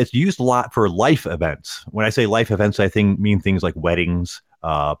country club. It's used a lot for life events. When I say life events, I mean things like weddings,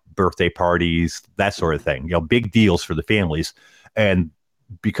 birthday parties, that sort of thing. Big deals for the families, and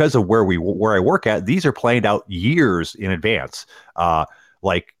because of where I work at, these are planned out years in advance.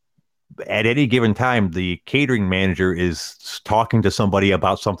 Like at any given time, the catering manager is talking to somebody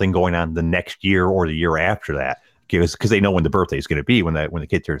about something going on the next year or the year after that, because they know when the birthday is going to be when the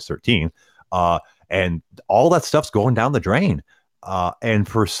kid turns 13, and all that stuff's going down the drain. And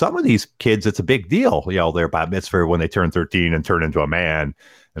for some of these kids, it's a big deal. They're bat mitzvah when they turn 13 and turn into a man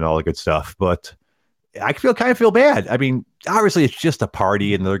and all the good stuff. But I kind of feel bad. I mean, obviously it's just a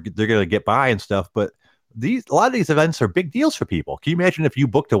party and they're going to get by and stuff, but a lot of these events are big deals for people. Can you imagine if you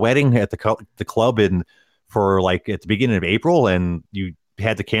booked a wedding at the club for like at the beginning of April and you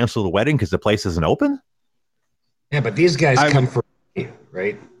had to cancel the wedding because the place isn't open? Yeah, but these guys I come would. for me,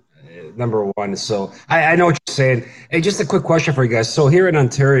 right? Number one. So I know what you're saying. Hey, just a quick question for you guys. So here in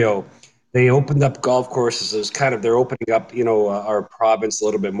Ontario, they opened up golf courses. It was kind of they're opening up, our province a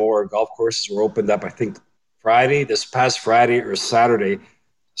little bit more. Golf courses were opened up, I think, this past Friday or Saturday.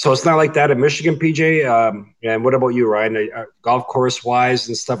 So it's not like that in Michigan, PJ. And what about you, Ryan? Golf course wise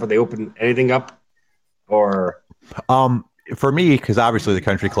and stuff, are they open anything up or? Um, for me, because obviously the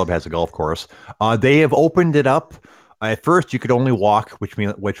country club has a golf course, they have opened it up. At first, you could only walk, which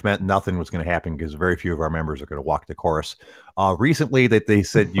meant nothing was going to happen because very few of our members are going to walk the course. Recently, that they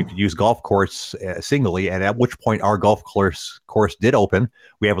said you could use golf course singly, and at which point our golf course did open.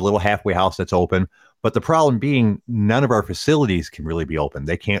 We have a little halfway house that's open, but the problem being none of our facilities can really be open.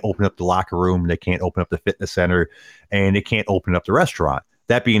 They can't open up the locker room, they can't open up the fitness center, and they can't open up the restaurant.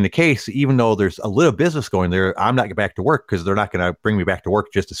 That being the case, even though there's a little business going there, I'm not getting back to work because they're not going to bring me back to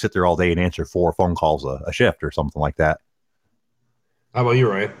work just to sit there all day and answer 4 phone calls a shift or something like that. How about you,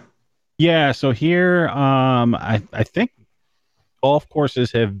 Ryan? Yeah, so here, I think golf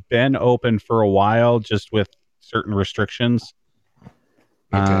courses have been open for a while, just with certain restrictions.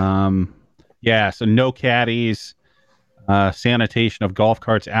 Okay. Yeah, so no caddies, sanitation of golf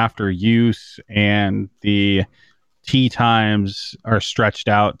carts after use, and the tee times are stretched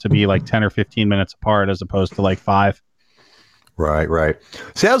out to be like 10 or 15 minutes apart as opposed to like 5. Right, right.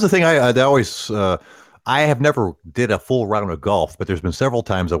 See, that was the thing I have never did a full round of golf, but there's been several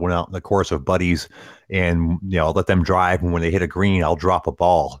times I went out in the course of buddies and, let them drive. And when they hit a green, I'll drop a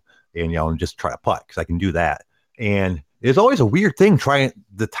ball and just try to putt because I can do that. And it's always a weird thing trying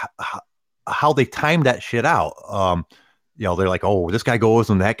how they time that shit out. They're like, oh, this guy goes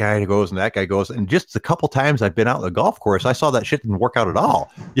and that guy goes and that guy goes. And just a couple times I've been out on the golf course, I saw that shit didn't work out at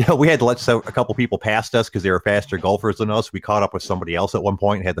all. We had to let a couple people past us because they were faster golfers than us. We caught up with somebody else at one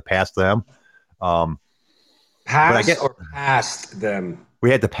point and had to pass them. But I Pass get or past them?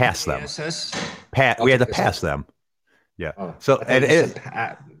 we had to pass them. PSS? We had to Okay, pass them. Yeah. Oh, So I thought and you it, said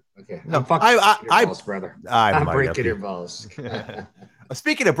pat. Okay, no, I'm fucking breaking your balls, brother. I I'm might have breaking to. your balls.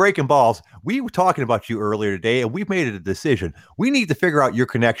 Speaking of breaking balls, we were talking about you earlier today, and we've made a decision. We need to figure out your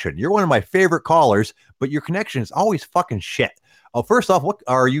connection. You're one of my favorite callers, but your connection is always fucking shit. Oh, first off, what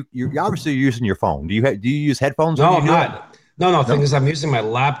are you? You're obviously using your phone. Do you use headphones? No, when you I'm do it? not. No. Thing is, I'm using my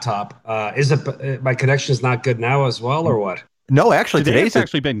laptop. Is it my connection's not good now as well, or what? No, actually, Today today's it's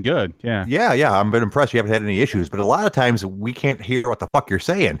actually been good. Yeah. yeah. I'm been impressed. You haven't had any issues, but a lot of times we can't hear what the fuck you're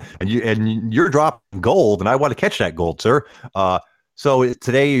saying, and you're dropping gold, and I want to catch that gold, sir. So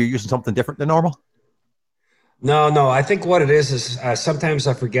today you're using something different than normal. No. I think what it is sometimes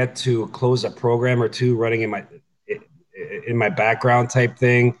I forget to close a program or two running in my background type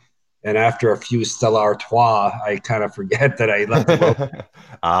thing, and after a few Stella Artois, I kind of forget that I left them open.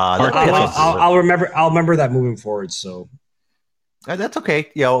 That'll catch up to you. I'll remember. I'll remember that moving forward. So That's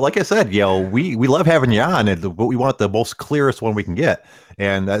okay. Like I said, we love having you on, but we want the most clearest one we can get.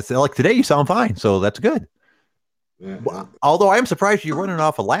 And like today, you sound fine, so that's good. yeah. Although I'm surprised you're running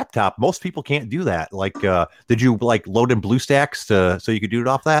off a laptop. Most people can't do that. Like, did you like load in BlueStacks so you could do it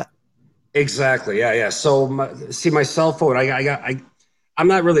off that? Exactly. Yeah. So my cell phone. I'm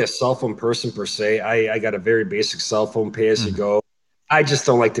not really a cell phone person per se. I got a very basic cell phone, pay as you go. I just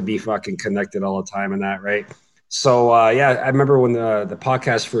don't like to be fucking connected all the time and that, right? So yeah, I remember when the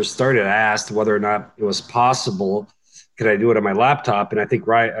podcast first started, I asked whether or not it was possible. Could I do it on my laptop? And I think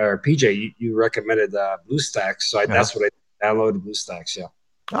Ryan or PJ, you recommended BlueStacks, so Yeah. that's what I downloaded BlueStacks. Yeah.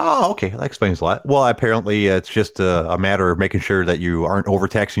 Oh, okay. That explains a lot. Well, apparently it's just a matter of making sure that you aren't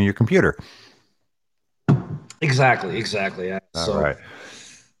overtaxing your computer. Exactly. Yeah. All right.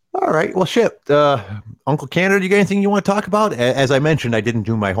 All right. Well, shit. Uncle Canada, you got anything you want to talk about? As I mentioned, I didn't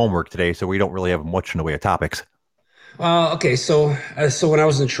do my homework today, so we don't really have much in the way of topics. Okay, so when I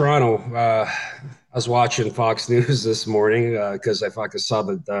was in Toronto, I was watching Fox News this morning because I fucking saw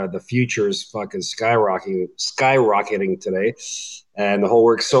the futures fucking skyrocketing today, and the whole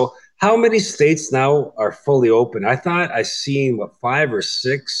work. So how many states now are fully open? I thought I seen what 5 or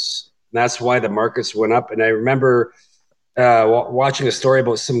 6. And that's why the markets went up. And I remember watching a story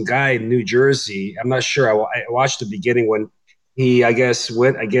about some guy in New Jersey. I'm not sure. I watched the beginning when he, I guess,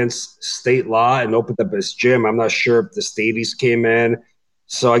 went against state law and opened up his gym. I'm not sure if the stadies came in.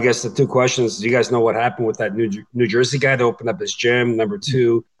 So I guess the two questions: do you guys know what happened with that New Jersey guy that opened up his gym? Number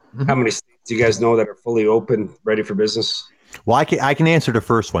two, how many states do you guys know that are fully open, ready for business? Well, I can answer the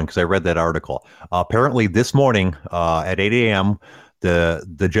first one because I read that article. Apparently, this morning at 8 a.m.,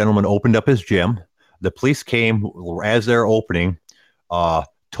 the gentleman opened up his gym. The police came as they're opening,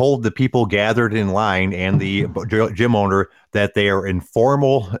 told the people gathered in line and the gym owner that they are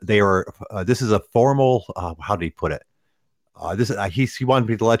informal. This is a formal. How did he put it? He wanted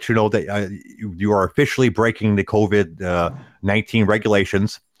me to let you know that you are officially breaking the COVID-19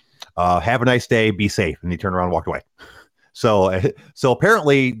 regulations. Have a nice day. Be safe. And he turned around and walked away. So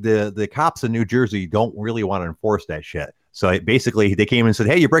apparently the cops in New Jersey don't really want to enforce that shit. So basically they came and said,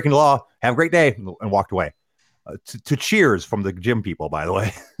 "Hey, you're breaking the law. Have a great day," and walked away. To cheers from the gym people, by the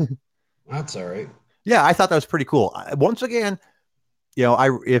way. That's all right. Yeah, I thought that was pretty cool. Once again,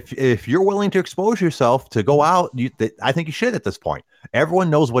 if you're willing to expose yourself to go out, I think you should at this point. Everyone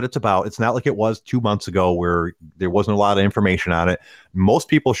knows what it's about. It's not like it was 2 months ago where there wasn't a lot of information on it. Most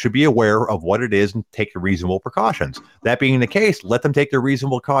people should be aware of what it is and take the reasonable precautions. That being the case, let them take their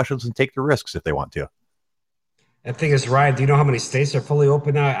reasonable precautions and take the risks if they want to. The thing is, Ryan, do you know how many states are fully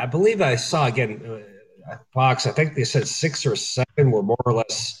open now? I believe I saw again Fox. I think they said 6 or 7 were more or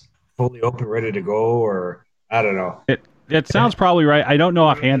less fully open, ready to go, or I don't know. It sounds probably right. I don't know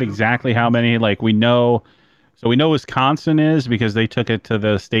offhand exactly how many. Like we know Wisconsin is because they took it to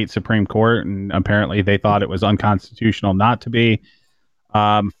the state Supreme Court and apparently they thought it was unconstitutional not to be.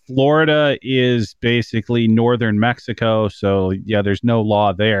 Florida is basically northern Mexico, so yeah, there's no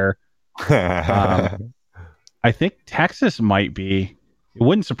law there. I think Texas might be. It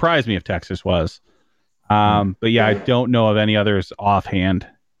wouldn't surprise me if Texas was. But yeah, I don't know of any others offhand.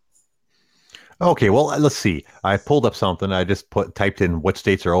 Okay, well, let's see. I pulled up something. I just typed in what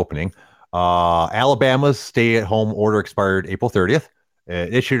states are opening. Alabama's stay-at-home order expired April 30th.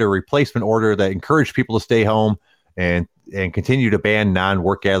 It issued a replacement order that encouraged people to stay home and continue to ban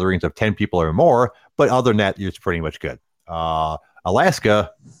non-work gatherings of 10 people or more. But other than that, it's pretty much good.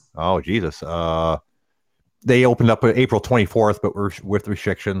 Alaska, oh, Jesus. They opened up on April 24th, but with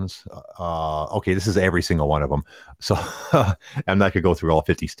restrictions. Okay, this is every single one of them. So I'm not going to go through all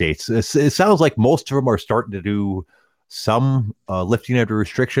 50 states. It sounds like most of them are starting to do some lifting of the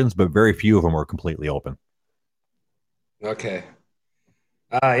restrictions, but very few of them are completely open. Okay.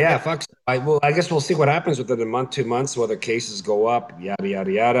 Yeah, fuck. I guess we'll see what happens within a month, 2 months, whether cases go up, yada,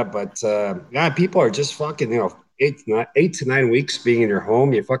 yada, yada. But yeah, people are just fucking, 8 to 9 weeks being in your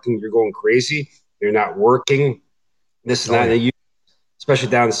home. You're going crazy. You're not working. This and that. Yeah. And especially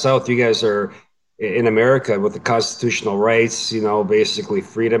down south, you guys are, in America with the constitutional rights, basically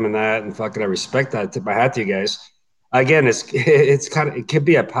freedom and that, and fucking I respect that. I tip my hat to you guys. Again, it's kind of, it could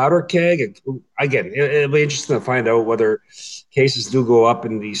be a powder keg. Again, it'll be interesting to find out whether cases do go up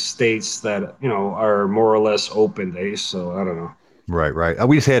in these states that are more or less open days. So I don't know. Right.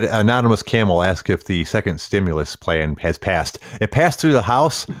 We just had Anonymous Camel ask if the second stimulus plan has passed. It passed through the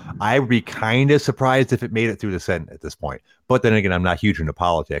House. I would be kind of surprised if it made it through the Senate at this point. But then again, I'm not huge into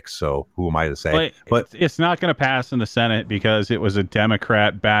politics, so who am I to say? But it's not going to pass in the Senate because it was a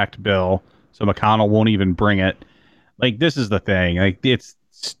Democrat-backed bill, so McConnell won't even bring it. Like, this is the thing. Like, it's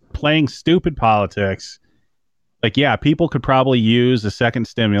playing stupid politics. Like, yeah, people could probably use the second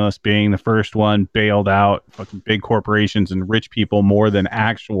stimulus being the first one bailed out fucking big corporations and rich people more than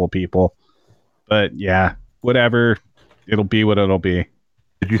actual people. But yeah, whatever. It'll be what it'll be.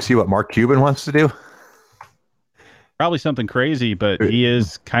 Did you see what Mark Cuban wants to do? Probably something crazy, but he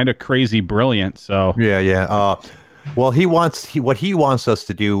is kind of crazy brilliant. So yeah. Well, what he wants us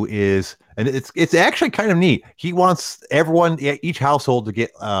to do is, and it's actually kind of neat. He wants each household to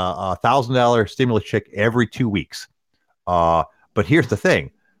get $1,000 stimulus check every 2 weeks. But here's the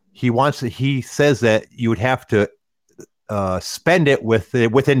thing: he says that you would have to spend it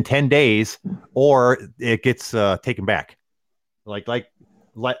within 10 days, or it gets taken back. Like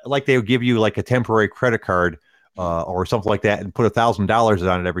they would give you like a temporary credit card. Or something like that, and put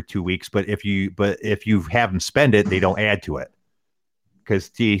 $1,000 on it every 2 weeks. But if you have them spend it, they don't add to it,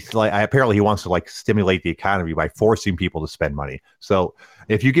 because apparently he wants to like stimulate the economy by forcing people to spend money. So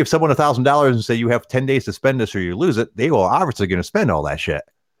if you give someone $1,000 and say you have 10 days to spend this or you lose it, they will obviously going to spend all that shit.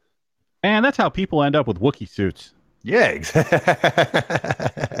 And that's how people end up with Wookiee suits. Yeah, exactly.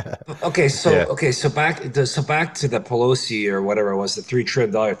 So back to the Pelosi or whatever it was, the $3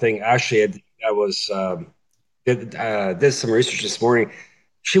 trillion thing. Actually, I was. Did some research this morning.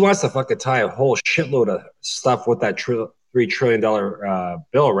 She wants to fucking tie a whole shitload of stuff with that $3 trillion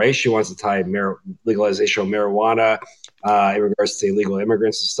bill, right? She wants to tie legalization of marijuana in regards to illegal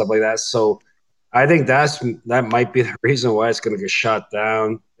immigrants and stuff like that. So I think that might be the reason why it's going to get shot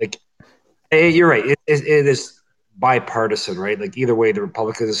down. Like, you're right. It is bipartisan, right? Like, either way, the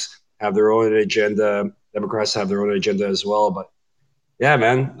Republicans have their own agenda, Democrats have their own agenda as well. But yeah,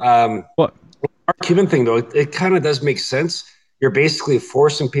 man. What? Cuban thing, though, it kind of does make sense. You're basically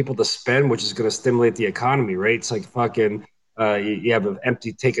forcing people to spend, which is going to stimulate the economy, right? It's like fucking you have an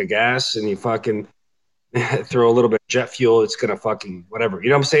empty tank of gas and you fucking throw a little bit of jet fuel. It's going to fucking whatever. You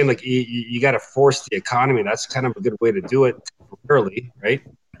know what I'm saying? Like, you got to force the economy. That's kind of a good way to do it temporarily, right?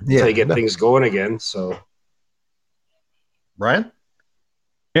 Until you get things going again. So, Brian?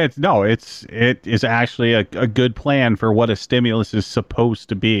 It is actually a good plan for what a stimulus is supposed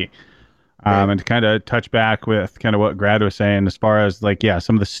to be. And to kind of touch back with kind of what Grad was saying, as far as like, yeah,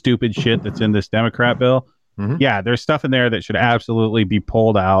 some of the stupid shit that's in this Democrat bill. Mm-hmm. Yeah, there's stuff in there that should absolutely be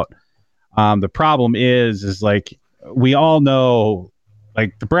pulled out. The problem is like, we all know,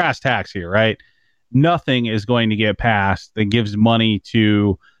 like, the brass tacks here, right? Nothing is going to get passed that gives money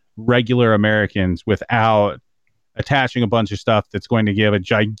to regular Americans without attaching a bunch of stuff that's going to give a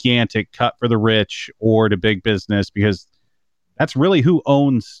gigantic cut for the rich or to big business, because that's really who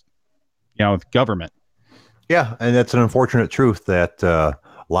owns the government. Yeah, and that's an unfortunate truth that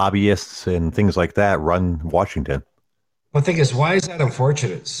lobbyists and things like that run Washington. The thing is, why is that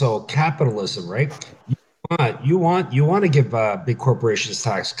unfortunate? So capitalism, right? You want to give big corporations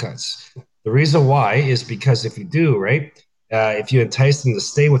tax cuts. The reason why is because if you do, right, if you entice them to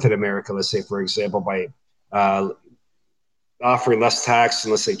stay within America, let's say, for example, by offering less tax,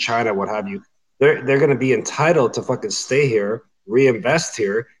 and let's say China, what have you, they're going to be entitled to fucking stay here, reinvest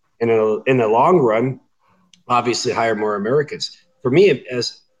here. In the long run, obviously hire more Americans. For me,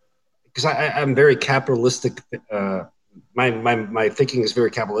 because I'm very capitalistic, my thinking is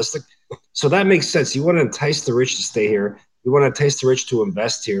very capitalistic. So that makes sense. You want to entice the rich to stay here. You want to entice the rich to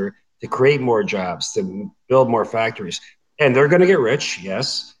invest here, to create more jobs, to build more factories. And they're going to get rich,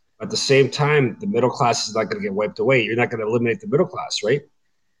 yes. At the same time, the middle class is not going to get wiped away. You're not going to eliminate the middle class, right?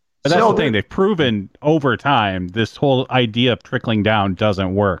 But that's the thing. They've proven over time this whole idea of trickling down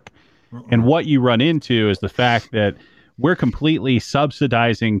doesn't work. And what you run into is the fact that we're completely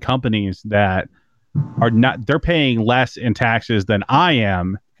subsidizing companies that are not, they're paying less in taxes than I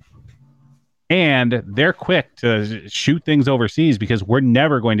am. And they're quick to shoot things overseas because we're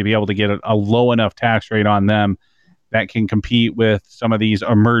never going to be able to get a low enough tax rate on them that can compete with some of these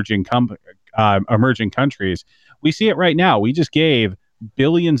emerging countries. We see it right now. We just gave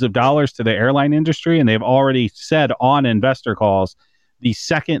billions of dollars to the airline industry, and they've already said on investor calls, the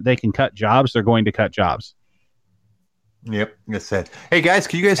second they can cut jobs, they're going to cut jobs. Yep, that's it. Hey guys,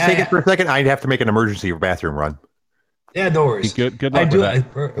 can you guys take it for a second? I'd have to make an emergency bathroom run. Yeah, no worries. Good I luck do,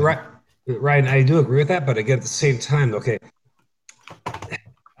 with that. Ryan, I do agree with that, but again, at the same time, okay,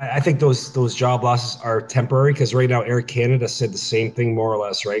 I think those job losses are temporary because right now Air Canada said the same thing more or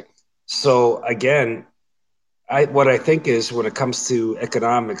less, right? So again, what I think is when it comes to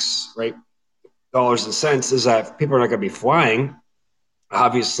economics, right, dollars and cents, is that people are not going to be flying.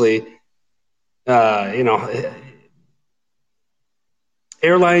 Obviously, you know,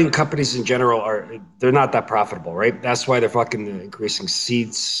 airline companies in general they're not that profitable, right? That's why they're fucking increasing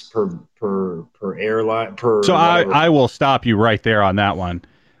seats per airline So per I, whatever. I will stop you right there on that one.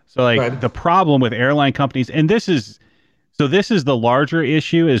 So like But the problem with airline companies, and this is the larger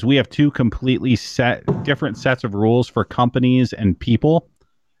issue, is we have two completely different sets of rules for companies and people.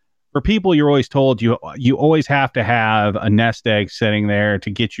 For people, you're always told you always have to have a nest egg sitting there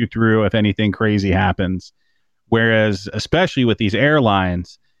to get you through if anything crazy happens. Whereas, especially with these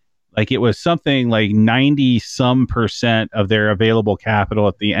airlines, like it was something like 90 some percent of their available capital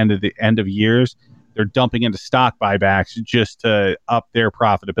at the end of years, they're dumping into stock buybacks just to up their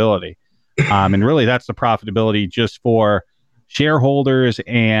profitability. And really, that's the profitability just for shareholders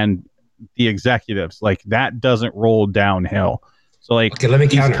and the executives. Like that doesn't roll downhill. So like okay, let me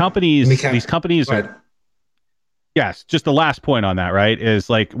counter. Let me these counter. companies Go are, ahead. yes, just the last point on that, right? Is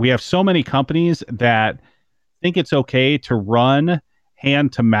like we have so many companies that think it's okay to run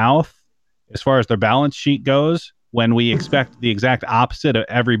hand to mouth as far as their balance sheet goes when we expect the exact opposite of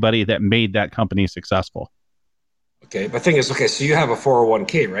everybody that made that company successful. Okay, but the thing is, okay, so you have a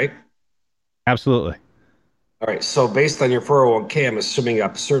 401k, right? Absolutely. All right, so based on your 401k, I'm assuming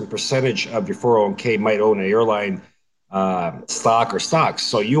a certain percentage of your 401k might own an airline stock or stocks.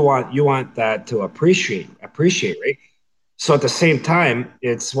 So you want that to appreciate, right? So at the same time,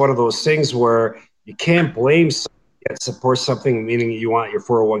 it's one of those things where you can't blame somebody that supports something, meaning you want your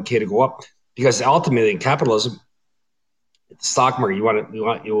 401k to go up, because ultimately in capitalism, the stock market, you want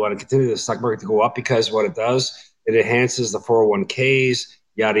to continue the stock market to go up because what it does, it enhances the 401ks,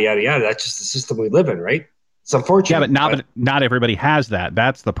 yada yada yada. That's just the system we live in, right? It's Yeah, unfortunate, but not but but not everybody has that.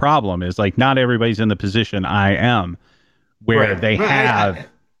 That's the problem. Is like not everybody's in the position I am, where right, they have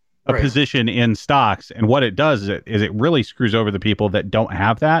a right. position in stocks. And what it does is it really screws over the people that don't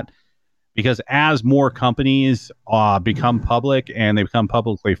have that. Because as more companies become public and they become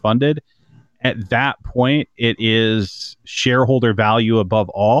publicly funded, at that point, it is shareholder value above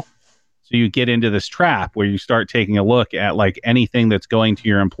all. So you get into this trap where you start taking a look at like anything that's going to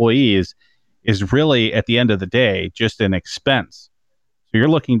your employees is really at the end of the day just an expense. So you're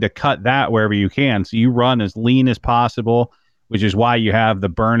looking to cut that wherever you can. So you run as lean as possible, which is why you have the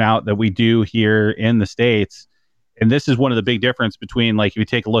burnout that we do here in the States. And this is one of the big difference between, like, if you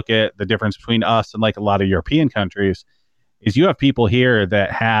take a look at the difference between us and like a lot of European countries, is you have people here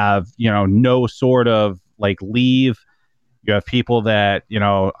that have, no sort of like leave. You have people that,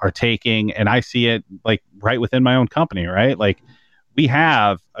 are taking, and I see it like right within my own company, right? Like we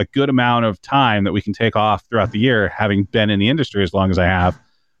have a good amount of time that we can take off throughout the year, having been in the industry as long as I have.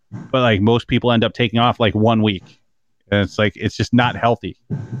 But like most people end up taking off like 1 week. And it's like, it's just not healthy.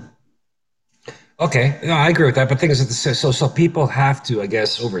 Okay, no, I agree with that. But things that so people have to, I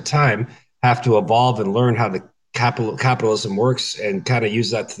guess, over time, have to evolve and learn how the capitalism works and kind of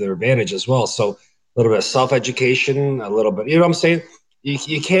use that to their advantage as well. So a little bit of self education, a little bit, you know what I'm saying?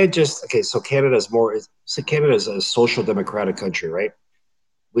 You can't just okay. So Canada's a social democratic country, right?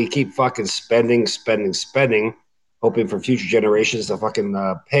 We keep fucking spending, hoping for future generations to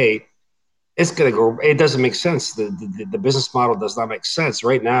fucking pay. It's gonna go. It doesn't make sense. The business model does not make sense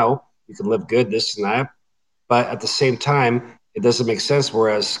right now. You can live good, this and that, but at the same time, it doesn't make sense.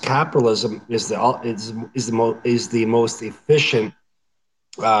 Whereas capitalism is the most efficient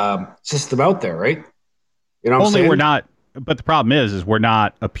system out there, right? You know what I'm Only we're saying? not, but the problem is we're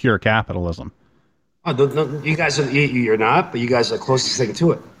not a pure capitalism. Oh, no, you guys you're not, but you guys are the closest thing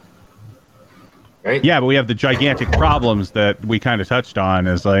to it, right? Yeah, but we have the gigantic problems that we kind of touched on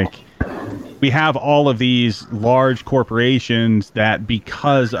is like we have all of these large corporations that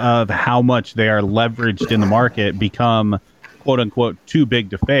because of how much they are leveraged in the market become quote unquote too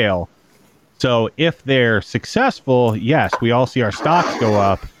big to fail. So if they're successful, yes, we all see our stocks go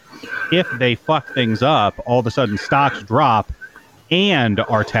up. If they fuck things up, all of a sudden stocks drop and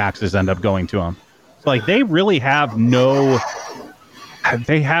our taxes end up going to them. So like they have no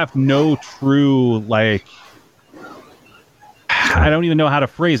true, like, I don't even know how to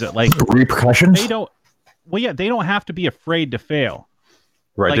phrase it. Like Repercussions? they don't, well, yeah, they don't have to be afraid to fail.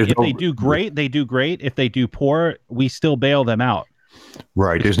 Right. Like There's if no, they do great, they do great. If they do poor, we still bail them out.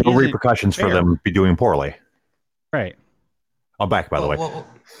 right. Which There's no isn't repercussions for fair. them be doing poorly. Right. I'm back, by the way.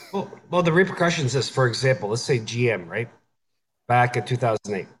 Well, the repercussions is, for example, let's say GM, right? Back in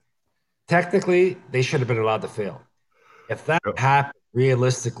 2008. Technically, they should have been allowed to fail. If that Yep. happened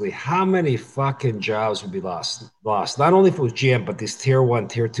realistically, how many fucking jobs would be lost? Lost. Not only for GM, but these tier one,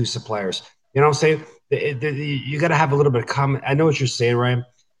 tier two suppliers. You know what I'm saying? You got to have a little bit of common. I know what you're saying, Ryan,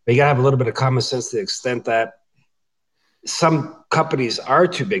 but you got to have a little bit of common sense to the extent that some companies are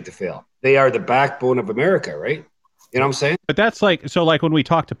too big to fail. They are the backbone of America, right? You know what I'm saying? But that's like, so like when we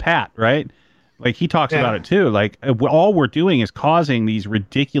talk to Pat, right? Like he talks about Yeah. it too. Like all we're doing is causing these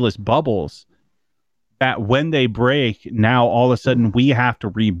ridiculous bubbles that when they break, now all of a sudden we have to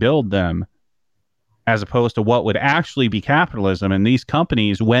rebuild them, as opposed to what would actually be capitalism. And these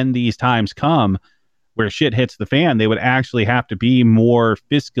companies, when these times come where shit hits the fan, they would actually have to be more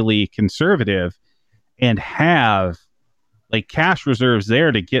fiscally conservative and have like cash reserves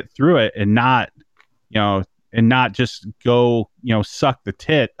there to get through it, and not, and not just go, suck the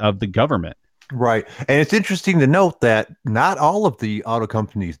tit of the government. Right. And it's interesting to note that not all of the auto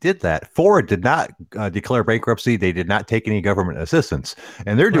companies did that. Ford did not declare bankruptcy. They did not take any government assistance,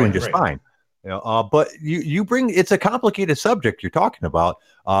 and they're doing just fine. But you bring, it's a complicated subject you're talking about,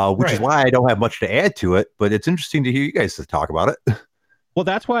 which is why I don't have much to add to it. But it's interesting to hear you guys talk about it. Well,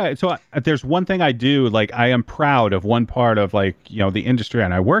 that's why. So there's one thing I do, like I am proud of one part of like, the industry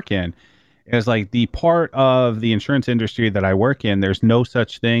and I work in is like the part of the insurance industry that I work in. There's no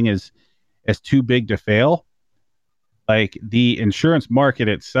such thing as too big to fail. Like the insurance market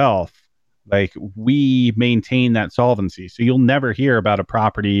itself, like we maintain that solvency. So you'll never hear about a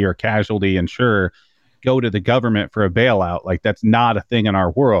property or casualty insurer go to the government for a bailout. Like that's not a thing in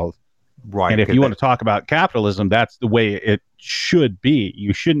our world. Right. And if you want to talk about capitalism, that's the way it should be.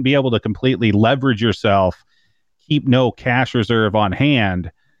 You shouldn't be able to completely leverage yourself, keep no cash reserve on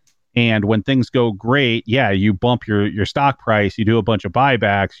hand. And when things go great, yeah, you bump your stock price, you do a bunch of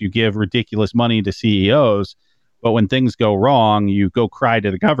buybacks, you give ridiculous money to CEOs. But when things go wrong, you go cry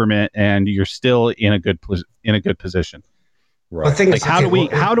to the government, and you're still in a good position. Right. The thing like is,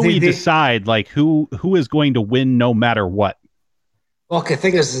 how do we decide like who is going to win no matter what? Okay,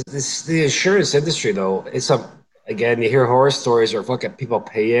 thing is, the insurance industry though, again, you hear horror stories or look at people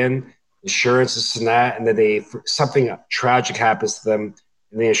pay in insurance, this and that, and then something tragic happens to them,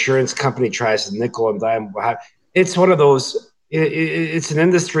 and the insurance company tries to nickel and dime. It's one of those. It's an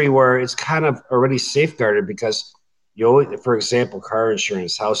industry where it's kind of already safeguarded because for example, car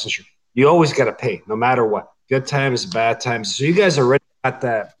insurance, house insurance, you always got to pay no matter what, good times, bad times. So you guys already got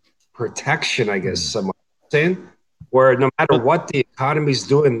that protection, I guess. Someone saying. Where no matter what the economy's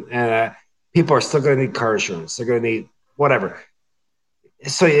doing, people are still going to need car insurance. They're going to need whatever.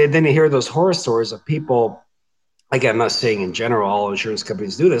 So then you hear those horror stories of people. Again, I'm not saying in general all insurance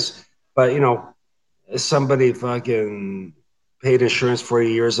companies do this, but somebody fucking paid insurance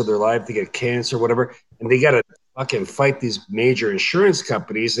 40 years of their life to get cancer, whatever, and they got to fucking fight these major insurance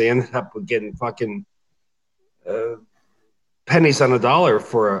companies. They ended up with getting fucking pennies on a dollar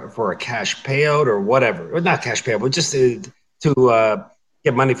for a cash payout or whatever, or not cash payout, but just to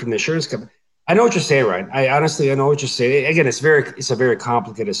get money from the insurance company. I know what you're saying, Ryan. I know what you're saying. Again, it's a very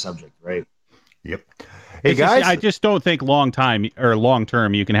complicated subject, right? Yep. Hey guys, I just don't think long term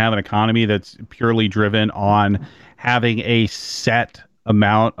you can have an economy that's purely driven on having a set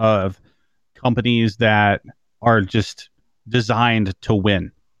amount of companies that are just designed to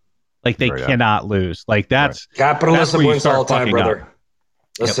win. Like they cannot lose. Like that's capitalism wins all the time, brother. Up.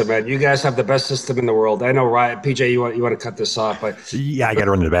 Listen, man, you guys have the best system in the world. I know, Ryan, PJ, you want to cut this off, but yeah, I got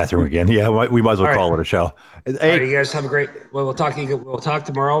to run to the bathroom again. Yeah, we might as well call it a show. Hey, all right, you guys have a great. Well, we'll talk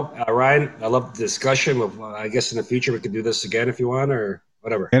tomorrow. Ryan, I love the discussion. I guess in the future we could do this again if you want or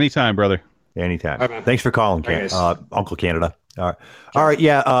whatever. Anytime, brother. Anytime. Right, thanks for calling, Uncle Canada. All right. Sure. All right.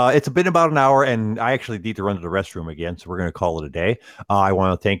 Yeah. It's been about an hour, and I actually need to run to the restroom again, so we're going to call it a day. I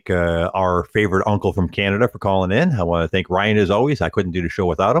want to thank our favorite uncle from Canada for calling in. I want to thank Ryan as always. I couldn't do the show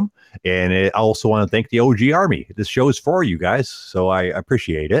without him, and I also want to thank the OG Army. This show is for you guys, so I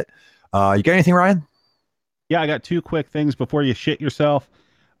appreciate it. You got anything, Ryan? Yeah, I got two quick things before you shit yourself.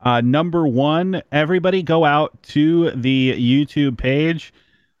 Number one, everybody go out to the YouTube page.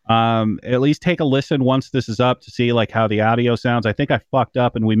 At least take a listen once this is up to see like how the audio sounds. I think I fucked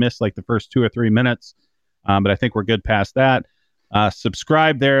up and we missed like the first 2 or 3 minutes. But I think we're good past that.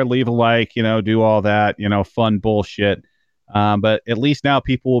 Subscribe there, leave a like, do all that, fun bullshit. But at least now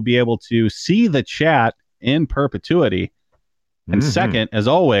people will be able to see the chat in perpetuity. And second, as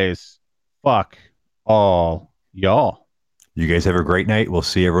always, fuck all y'all. You guys have a great night. We'll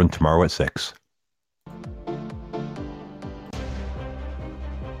see everyone tomorrow at 6.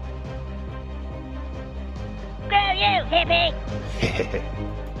 Screw you, hippie!